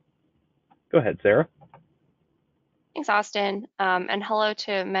 Go ahead, Sarah. Thanks, Austin. And hello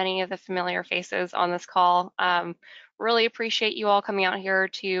to many of the familiar faces on this call. Really appreciate you all coming out here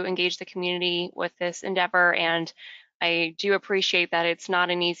to engage the community with this endeavor. And I do appreciate that it's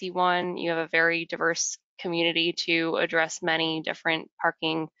not an easy one. You have a very diverse community to address many different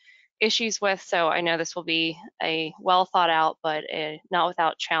parking issues with. So I know this will be a well thought out, but not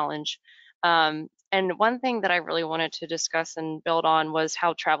without challenge. And one thing that I really wanted to discuss and build on was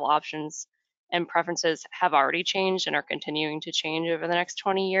how travel options and preferences have already changed and are continuing to change over the next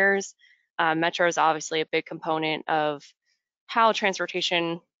 20 years. Metro is obviously a big component of how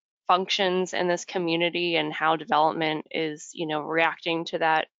transportation functions in this community and how development is, reacting to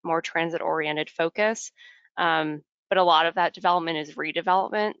that more transit-oriented focus. but a lot of that development is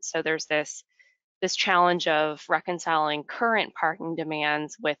redevelopment. So there's this challenge of reconciling current parking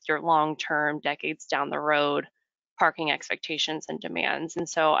demands with your long-term, decades down the road parking expectations and demands. And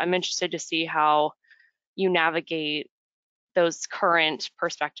so I'm interested to see how you navigate those current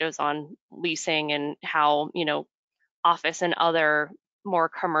perspectives on leasing and how, office and other more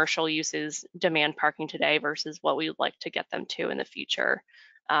commercial uses demand parking today versus what we would like to get them to in the future.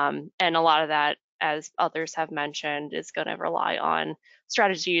 And a lot of that, as others have mentioned, is going to rely on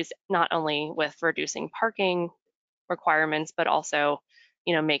strategies not only with reducing parking requirements, but also,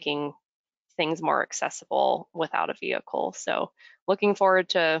 making things more accessible without a vehicle. So looking forward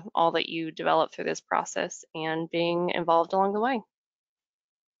to all that you develop through this process and being involved along the way.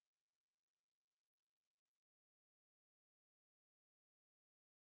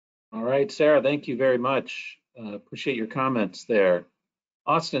 All right, Sarah, thank you very much. Appreciate your comments there.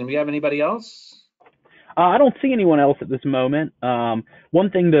 Austin, we have anybody else? I don't see anyone else at this moment. One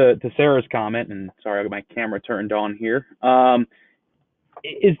thing to Sarah's comment, and sorry, I got my camera turned on here,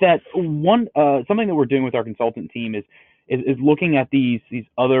 is that something that we're doing with our consultant team is looking at these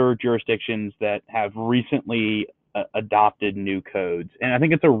other jurisdictions that have recently adopted new codes, and I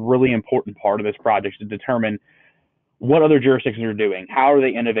think it's a really important part of this project to determine what other jurisdictions are doing, how are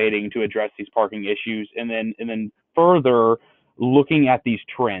they innovating to address these parking issues, and then further looking at these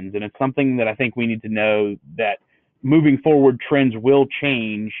trends. And it's something that I think we need to know that moving forward, trends will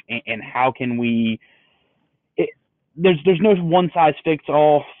change, and how can we? There's no one size fits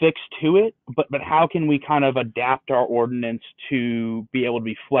all fix to it, but how can we kind of adapt our ordinance to be able to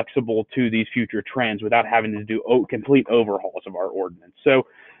be flexible to these future trends without having to do complete overhauls of our ordinance? So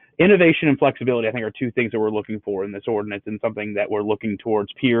innovation and flexibility, I think, are two things that we're looking for in this ordinance, and something that we're looking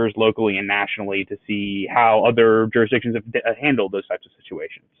towards peers locally and nationally to see how other jurisdictions have handled those types of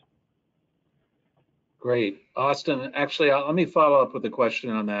situations. Great. Austin, actually, let me follow up with a question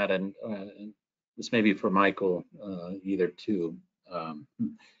on that, and this may be for Michael either too.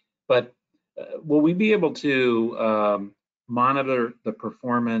 But will we be able to monitor the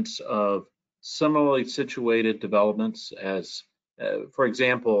performance of similarly situated developments as, for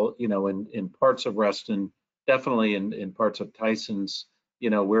example, in parts of Reston, definitely in parts of Tyson's,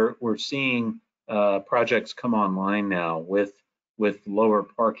 we're seeing projects come online now with lower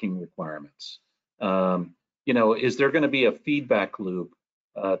parking requirements. Is there going to be a feedback loop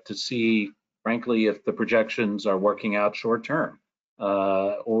to see, frankly, if the projections are working out short term,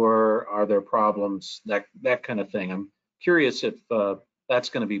 or are there problems, that kind of thing? I'm curious if that's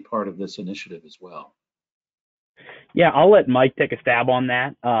going to be part of this initiative as well. Yeah, I'll let Mike take a stab on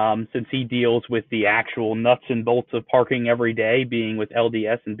that, since he deals with the actual nuts and bolts of parking every day, being with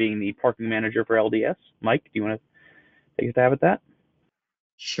LDS and being the parking manager for LDS. Mike, do you want to take a stab at that?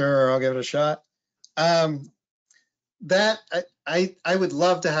 Sure, I'll give it a shot. That I would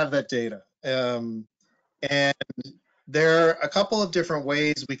love to have that data. And there are a couple of different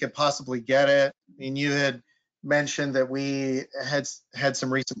ways we could possibly get it. I mean, you had mentioned that we had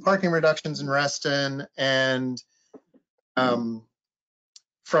some recent parking reductions in Reston, and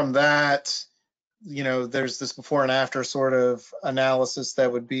from that, there's this before and after sort of analysis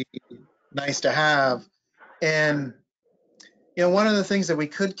that would be nice to have. And one of the things that we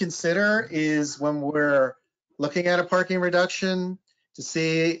could consider is, when we're looking at a parking reduction, to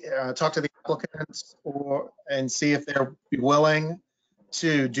see, talk to the applicants and see if they're willing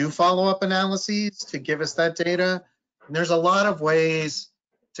to do follow-up analyses to give us that data. And there's a lot of ways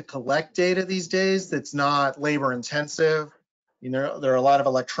to collect data these days that's not labor intensive. There are a lot of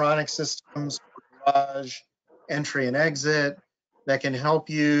electronic systems, garage, entry and exit, that can help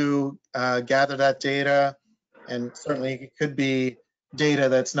you gather that data. And certainly it could be data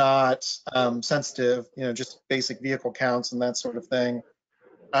that's not sensitive, just basic vehicle counts and that sort of thing.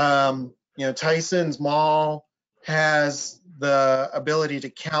 Tyson's Mall has the ability to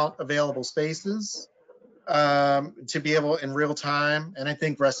count available spaces to be able in real time. And I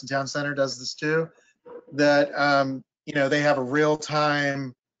think Reston Town Center does this too, that, they have a real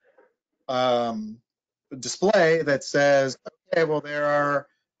time display that says, okay, well, there are,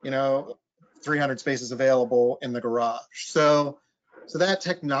 300 spaces available in the garage. So that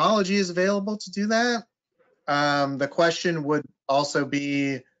technology is available to do that. The question would also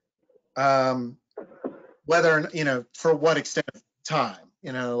be whether, for what extent of time,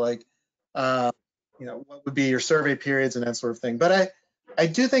 what would be your survey periods and that sort of thing. But I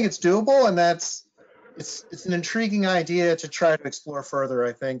do think it's doable, and it's an intriguing idea to try to explore further,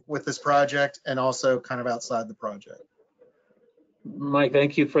 I think, with this project and also kind of outside the project. Mike,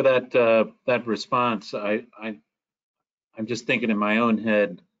 thank you for that response. I'm just thinking in my own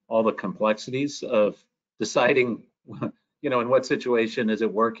head all the complexities of deciding in what situation is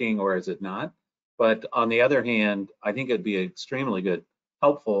it working or is it not? But on the other hand, I think it'd be an extremely good,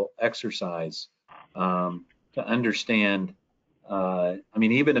 helpful exercise to understand. I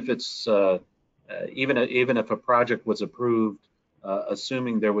mean, even if it's even if a project was approved,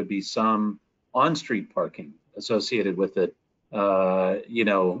 assuming there would be some on-street parking associated with it, are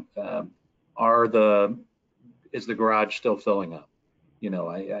the is the garage still filling up?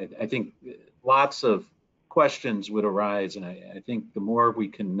 I think lots of questions would arise, and I think the more we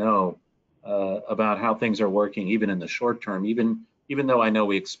can know about how things are working, even in the short term, even though I know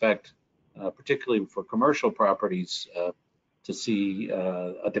we expect, particularly for commercial properties, to see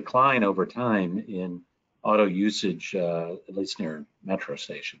a decline over time in auto usage, at least near metro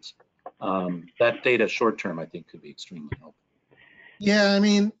stations. That data short term, I think, could be extremely helpful. Yeah, I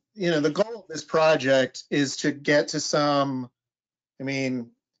mean, the goal of this project is to get to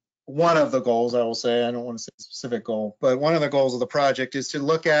one of the goals, I will say, I don't want to say a specific goal, but one of the goals of the project is to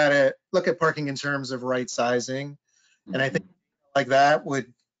look at parking in terms of right sizing. And I think like that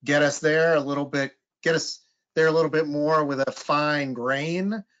would get us there a little bit more with a fine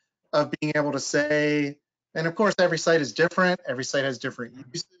grain of being able to say, and of course, every site is different. Every site has different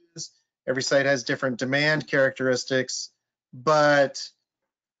uses. Every site has different demand characteristics. But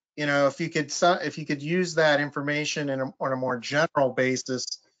if you could use that information on a more general basis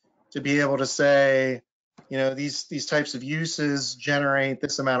to be able to say, these types of uses generate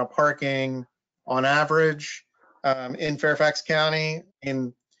this amount of parking on average in Fairfax County.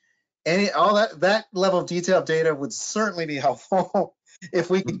 In all that level of detailed data would certainly be helpful if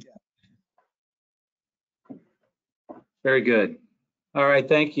we could get. Very good. All right,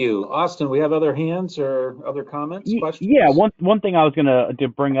 thank you. Austin, we have other hands or other comments, questions? Yeah, one thing I was to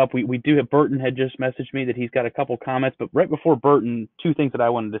bring up, we do have Burton had just messaged me that he's got a couple comments, but right before Burton, two things that I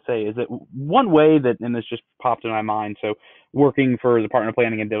wanted to say is that one way that, and this just popped in my mind, so working for the Department of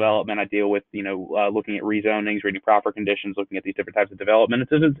Planning and Development, I deal with, looking at rezonings, reading proper conditions, looking at these different types of development.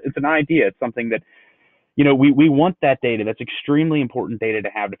 It's an idea. It's something that, we want that data. That's extremely important data to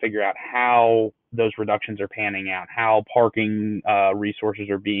have to figure out how those reductions are panning out, how parking resources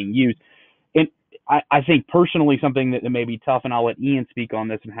are being used. And I think personally something that may be tough, and I'll let Ian speak on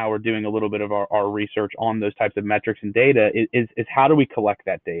this and how we're doing a little bit of our research on those types of metrics and data is how do we collect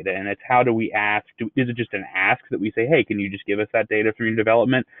that data? And it's how do we ask, is it just an ask that we say, hey, can you just give us that data through your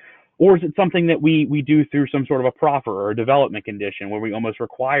development? Or is it something that we do through some sort of a proffer or a development condition where we almost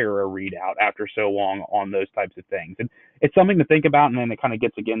require a readout after so long on those types of things? And it's something to think about, and then it kind of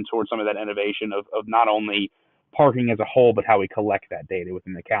gets again towards some of that innovation of not only parking as a whole, but how we collect that data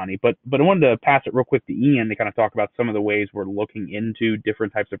within the county. But I wanted to pass it real quick to Ian to kind of talk about some of the ways we're looking into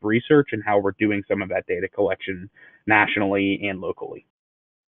different types of research and how we're doing some of that data collection nationally and locally.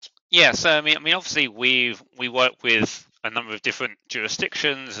 Yeah, so I mean, obviously we work with a number of different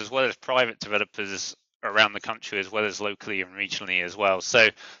jurisdictions as well as private developers around the country, as well as locally and regionally as well. So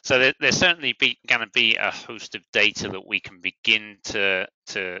there's certainly going to be a host of data that we can begin to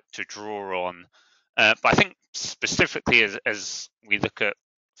draw on. But I think specifically as we look at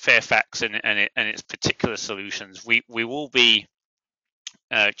Fairfax and its particular solutions, we will be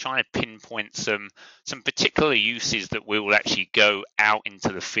trying to pinpoint some particular uses that we will actually go out into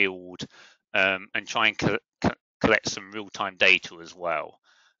the field and try and collect some real-time data as well.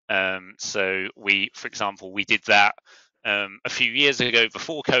 So for example, we did that a few years ago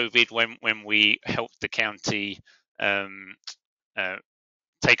before COVID when we helped the county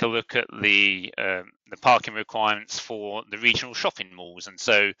take a look at the parking requirements for the regional shopping malls, and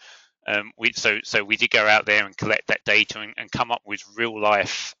so we did go out there and collect that data and come up with real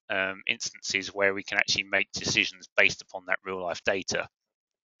life instances where we can actually make decisions based upon that real life data.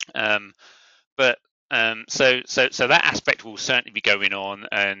 But so that aspect will certainly be going on,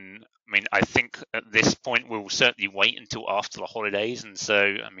 and I mean, I think at this point we'll certainly wait until after the holidays, and so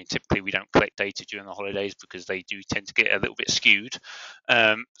I mean, typically we don't collect data during the holidays because they do tend to get a little bit skewed.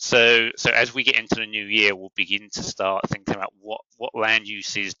 So as we get into the new year, we'll begin to start thinking about what land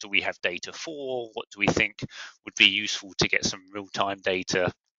uses do we have data for, what do we think would be useful to get some real-time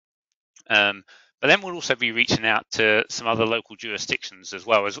data. But then we'll also be reaching out to some other local jurisdictions as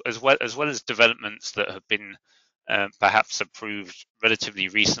well as developments that have been perhaps approved relatively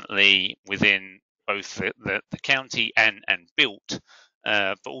recently within both the county and built,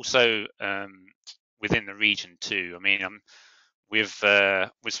 but also within the region too. I mean, we've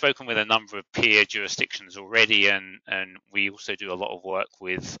spoken with a number of peer jurisdictions already, and we also do a lot of work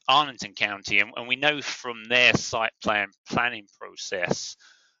with Arlington County, and we know from their site planning process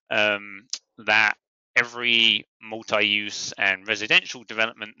that every multi-use and residential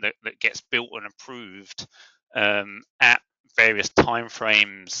development that gets built and approved at various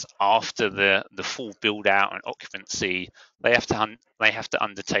timeframes after the full build out and occupancy, they have to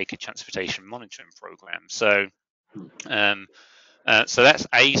undertake a transportation monitoring program. So so that's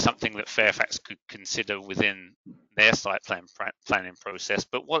something that Fairfax could consider within their site planning process.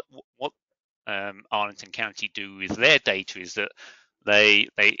 But what Arlington County do with their data is that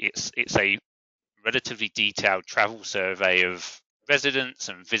it's a relatively detailed travel survey of residents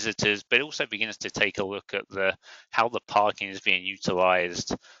and visitors, but it also begins to take a look at how the parking is being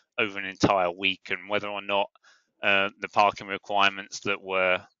utilized over an entire week, and whether or not the parking requirements that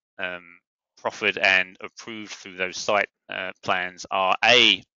were proffered and approved through those site plans are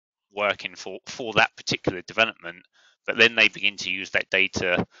working for that particular development, but then they begin to use that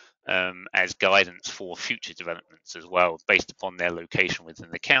data as guidance for future developments as well, based upon their location within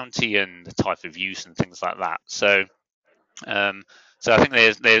the county and the type of use and things like that. So, so I think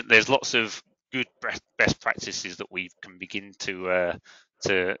there's lots of good best practices that we can begin to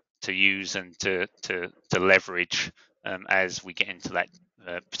use and to leverage as we get into that,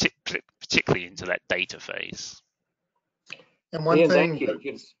 particularly into that data phase. And one Ian, thing, thank you.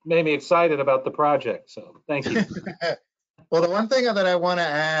 It's made me excited about the project, so thank you. well, the one thing that I want to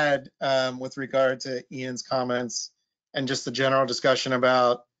add with regard to Ian's comments and just the general discussion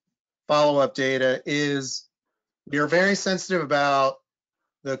about follow-up data is we are very sensitive about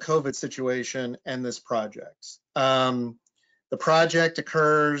the COVID situation and this project. The project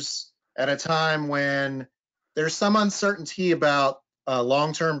occurs at a time when there's some uncertainty about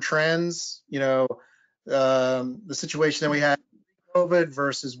long-term trends, the situation that we had COVID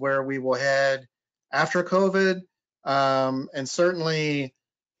versus where we will head after COVID. And certainly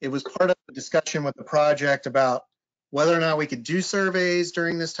it was part of the discussion with the project about whether or not we could do surveys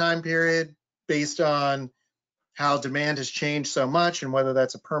during this time period based on how demand has changed so much and whether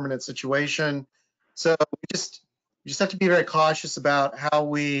that's a permanent situation. So we just have to be very cautious about how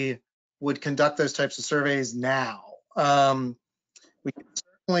we would conduct those types of surveys now. We can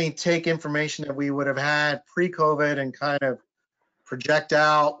certainly take information that we would have had pre-COVID and kind of project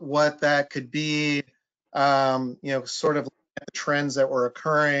out what that could be, sort of the trends that were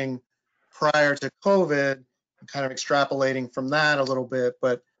occurring prior to COVID and kind of extrapolating from that a little bit.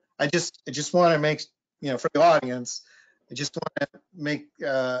 But I just want to make, for the audience, I just want to make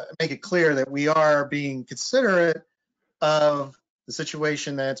it clear that we are being considerate of the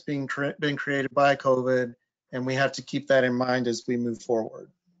situation that's been created by COVID, and we have to keep that in mind as we move forward.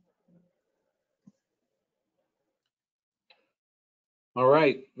 All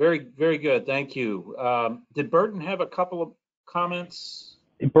right, very, very good. Thank you. Did Burton have a couple of comments?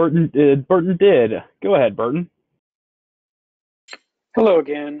 Burton did. Go ahead, Burton. Hello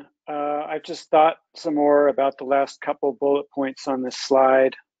again. I just thought some more about the last couple bullet points on this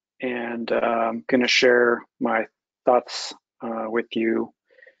slide, and I'm going to share my thoughts with you.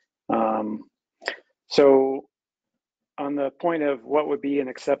 So on the point of what would be an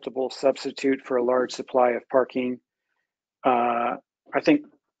acceptable substitute for a large supply of parking, I think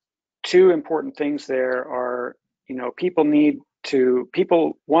two important things there are, people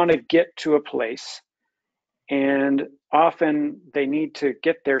want to get to a place, and often they need to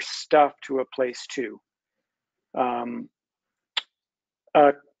get their stuff to a place too.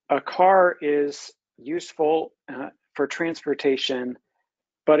 A car is useful for transportation,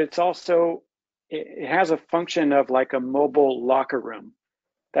 but it has a function of like a mobile locker room.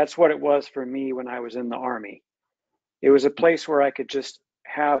 That's what it was for me when I was in the Army. It was a place where I could just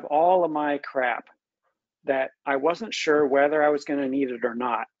have all of my crap that I wasn't sure whether I was going to need it or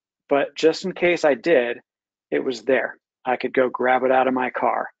not, but just in case I did, it was there. I could go grab it out of my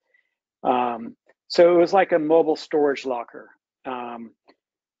car. So it was like a mobile storage locker. And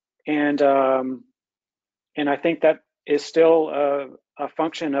I think that is still a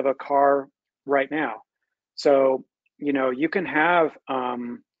function of a car right now. So, you can have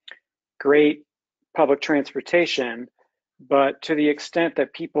great public transportation, but to the extent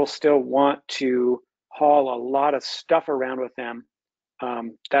that people still want to haul a lot of stuff around with them,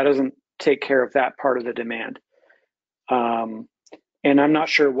 that doesn't take care of that part of the demand. And I'm not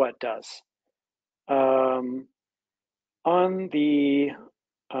sure what does. On the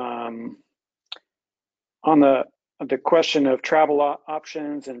question of travel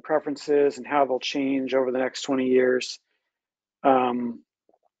options and preferences and how they'll change over the next 20 years,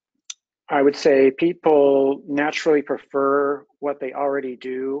 I would say people naturally prefer what they already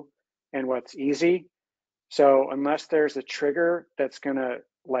do and what's easy. So unless there's a trigger that's going to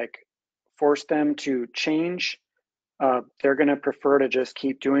force them to change, they're going to prefer to just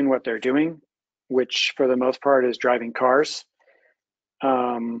keep doing what they're doing, which for the most part is driving cars.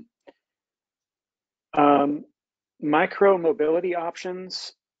 Micro mobility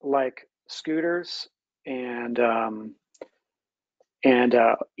options like scooters and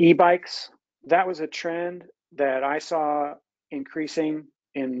e-bikes. That was a trend that I saw increasing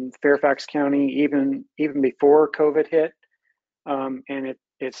in Fairfax County even before COVID hit, and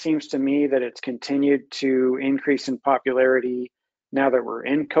it seems to me that it's continued to increase in popularity now that we're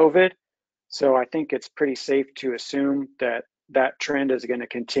in COVID. So I think it's pretty safe to assume that that trend is going to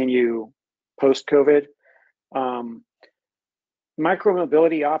continue post-COVID.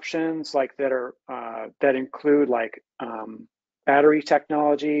 Micromobility options like that are that include like battery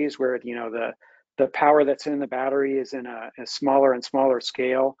technologies where the power that's in the battery is in a smaller and smaller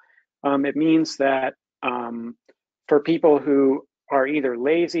scale. It means that for people who are either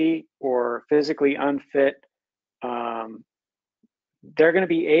lazy or physically unfit, they're going to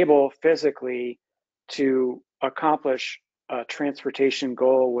be able physically to accomplish a transportation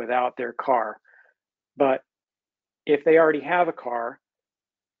goal without their car. But if they already have a car,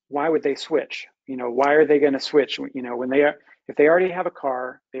 why would they switch? Why are they going to switch? If they already have a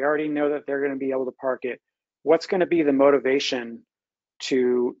car, they already know that they're going to be able to park it. What's going to be the motivation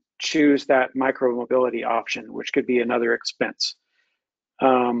to choose that micro mobility option, which could be another expense?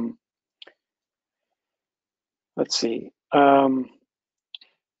 Let's see.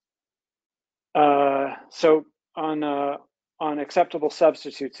 So on acceptable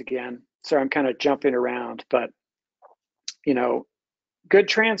substitutes again. So I'm kind of jumping around, but good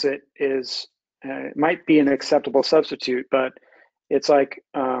transit is might be an acceptable substitute, but it's like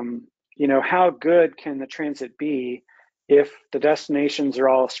how good can the transit be if the destinations are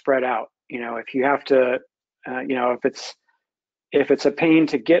all spread out? If you have to, if it's a pain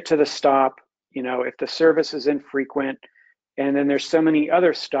to get to the stop, if the service is infrequent, and then there's so many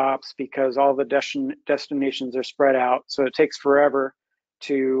other stops because all the destinations are spread out, so it takes forever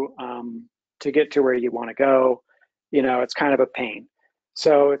to get to where you want to go. It's kind of a pain.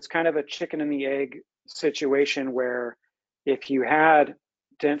 So it's kind of a chicken and the egg situation where if you had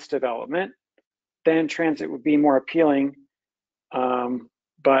dense development, then transit would be more appealing.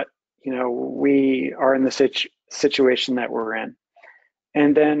 But we are in the situation that we're in.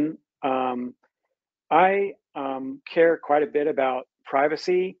 And then I care quite a bit about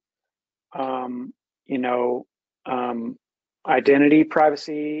privacy, identity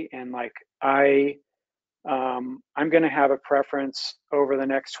privacy, and like I'm going to have a preference over the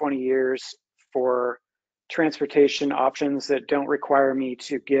next 20 years for transportation options that don't require me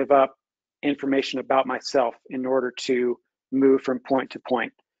to give up information about myself in order to move from point to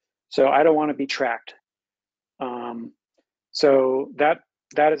point. So I don't want to be tracked. So that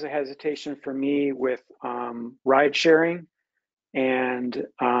is a hesitation for me with ride sharing and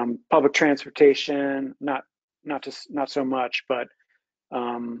public transportation. Not so much, but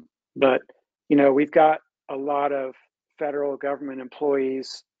we've got a lot of federal government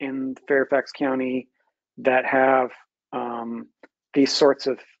employees in Fairfax County that have these sorts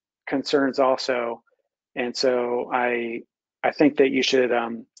of concerns also, and so I think that you should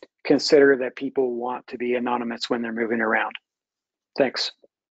consider that people want to be anonymous when they're moving around. Thanks.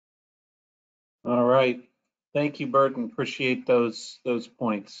 All right. Thank you, Burton. Appreciate those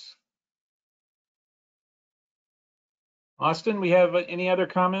points. Austin, we have any other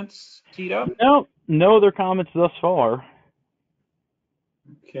comments teed up? No other comments thus far.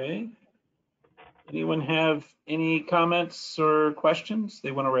 Okay. Anyone have any comments or questions they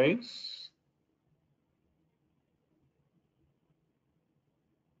want to raise?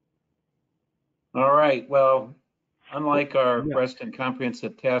 All right. Well, unlike our Preston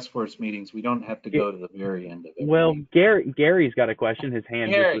Comprehensive Task Force meetings, we don't have to go to the very end of it. Well, Gary's got a question. His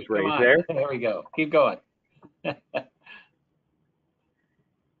hand just was raised there. There we go. Keep going.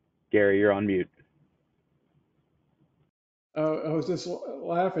 Gary, you're on mute. I was just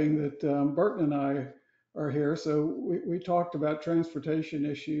laughing that Burton and I are here. So we talked about transportation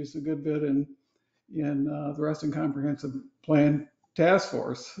issues a good bit in the Reston Comprehensive Plan Task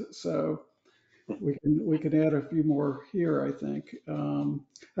Force. So we can add a few more here, I think.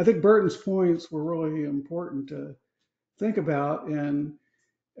 I think Burton's points were really important to think about. And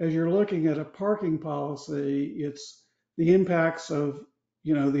as you're looking at a parking policy, it's the impacts of,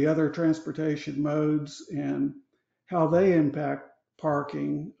 the other transportation modes and how they impact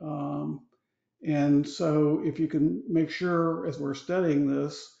parking. And so if you can make sure as we're studying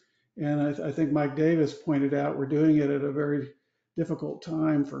this, and I think Mike Davis pointed out, we're doing it at a very difficult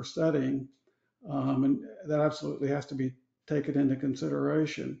time for studying. And that absolutely has to be taken into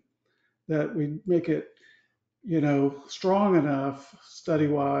consideration, that we make it, strong enough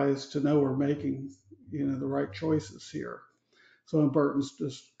study-wise to know we're making, the right choices here. So Burton's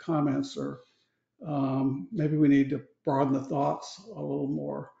just comments are Maybe we need to broaden the thoughts a little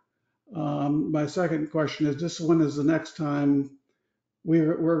more. My second question is, just when is the next time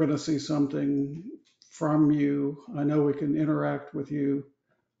we're going to see something from you? I know we can interact with you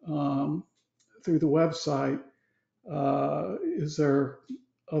um, through the website. Is there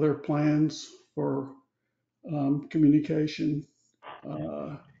other plans for communication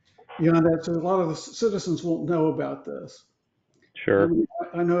beyond that? So a lot of the citizens won't know about this. Sure.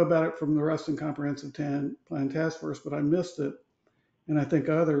 I know about it from the Reston Comprehensive Plan Task Force, but I missed it, and I think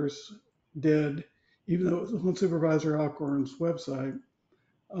others did, even though it was on Supervisor Alcorn's website.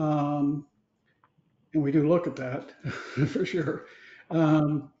 Um, and we do look at that for sure.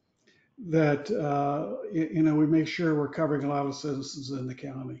 Um, that we make sure we're covering a lot of citizens in the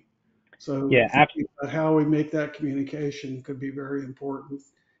county. So Yeah, thinking about how we make that communication could be very important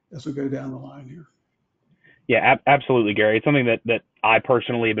as we go down the line here. Yeah, absolutely, Gary. It's something that I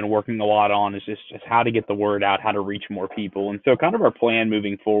personally have been working a lot on is just how to get the word out, how to reach more people. And so kind of our plan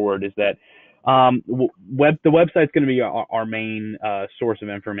moving forward is that the website's going to be our main source of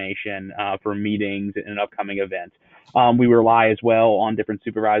information for meetings and upcoming events. We rely as well on different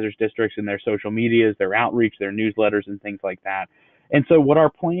supervisors districts and their social medias, their outreach, their newsletters, and things like that. And so what our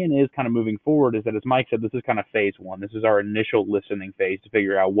plan is kind of moving forward is that, as Mike said, this is kind of phase one. This is our initial listening phase to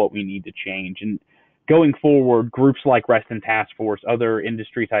figure out what we need to change. And going forward, groups like Reston Task Force, other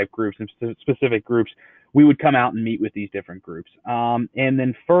industry type groups and specific groups, we would come out and meet with these different groups. And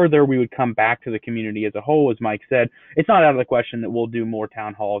then further, we would come back to the community as a whole. As Mike said, it's not out of the question that we'll do more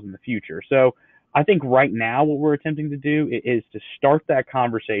town halls in the future. So I think right now what we're attempting to do is to start that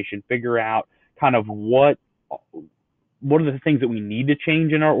conversation, figure out kind of what are the things that we need to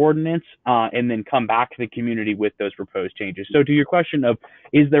change in our ordinance, and then come back to the community with those proposed changes. So to your question of,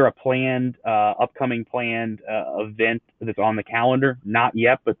 is there a upcoming planned event that's on the calendar? Not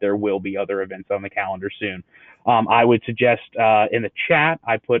yet, but there will be other events on the calendar soon. I would suggest in the chat,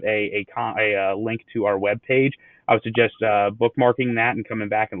 I put a link to our webpage. I would suggest bookmarking that and coming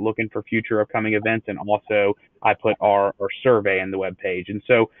back and looking for future upcoming events. And also I put our survey in the webpage. And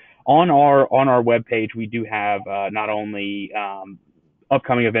so on our webpage, we do have not only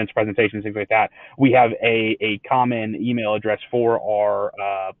upcoming events, presentations, things like that. We have a common email address for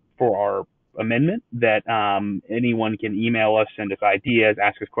our amendment that anyone can email us, send us ideas,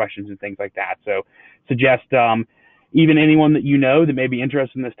 ask us questions, and things like that. So suggest even anyone that you know that may be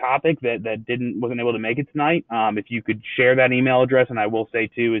interested in this topic that wasn't able to make it tonight, if you could share that email address. And I will say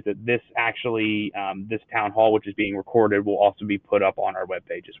too is that this actually this town hall, which is being recorded, will also be put up on our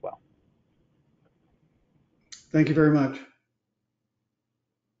webpage as well. Thank you very much.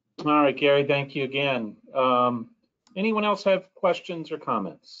 All right, Gary, thank you again. Anyone else have questions or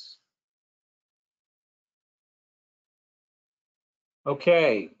comments?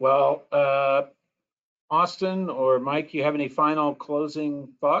 Okay, well, Austin or Mike, you have any final closing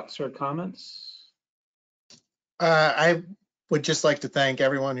thoughts or comments? I would just like to thank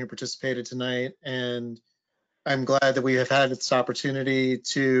everyone who participated tonight, and I'm glad that we have had this opportunity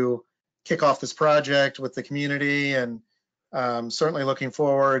to kick off this project with the community, and certainly looking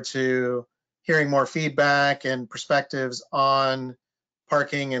forward to hearing more feedback and perspectives on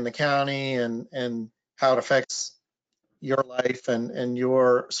parking in the county and how it affects your life and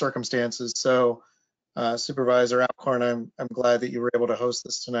your circumstances. So Supervisor Alcorn, I'm glad that you were able to host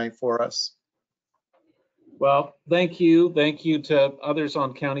this tonight for us. Well, thank you. Thank you to others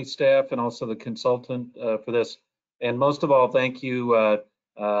on county staff and also the consultant for this. And most of all, thank you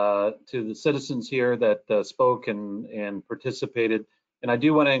to the citizens here that spoke and participated. And I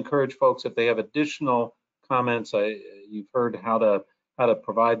do want to encourage folks, if they have additional comments, you've heard how to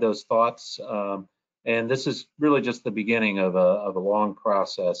provide those thoughts. And this is really just the beginning of a long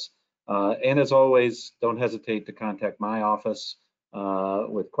process. And as always, don't hesitate to contact my office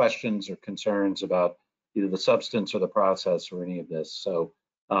with questions or concerns about either the substance or the process or any of this. So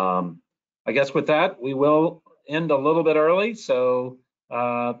I guess with that, we will end a little bit early. So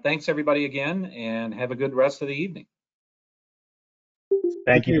thanks everybody again, and have a good rest of the evening.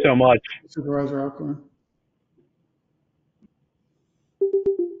 Thank you so much. Supervisor Alcorn.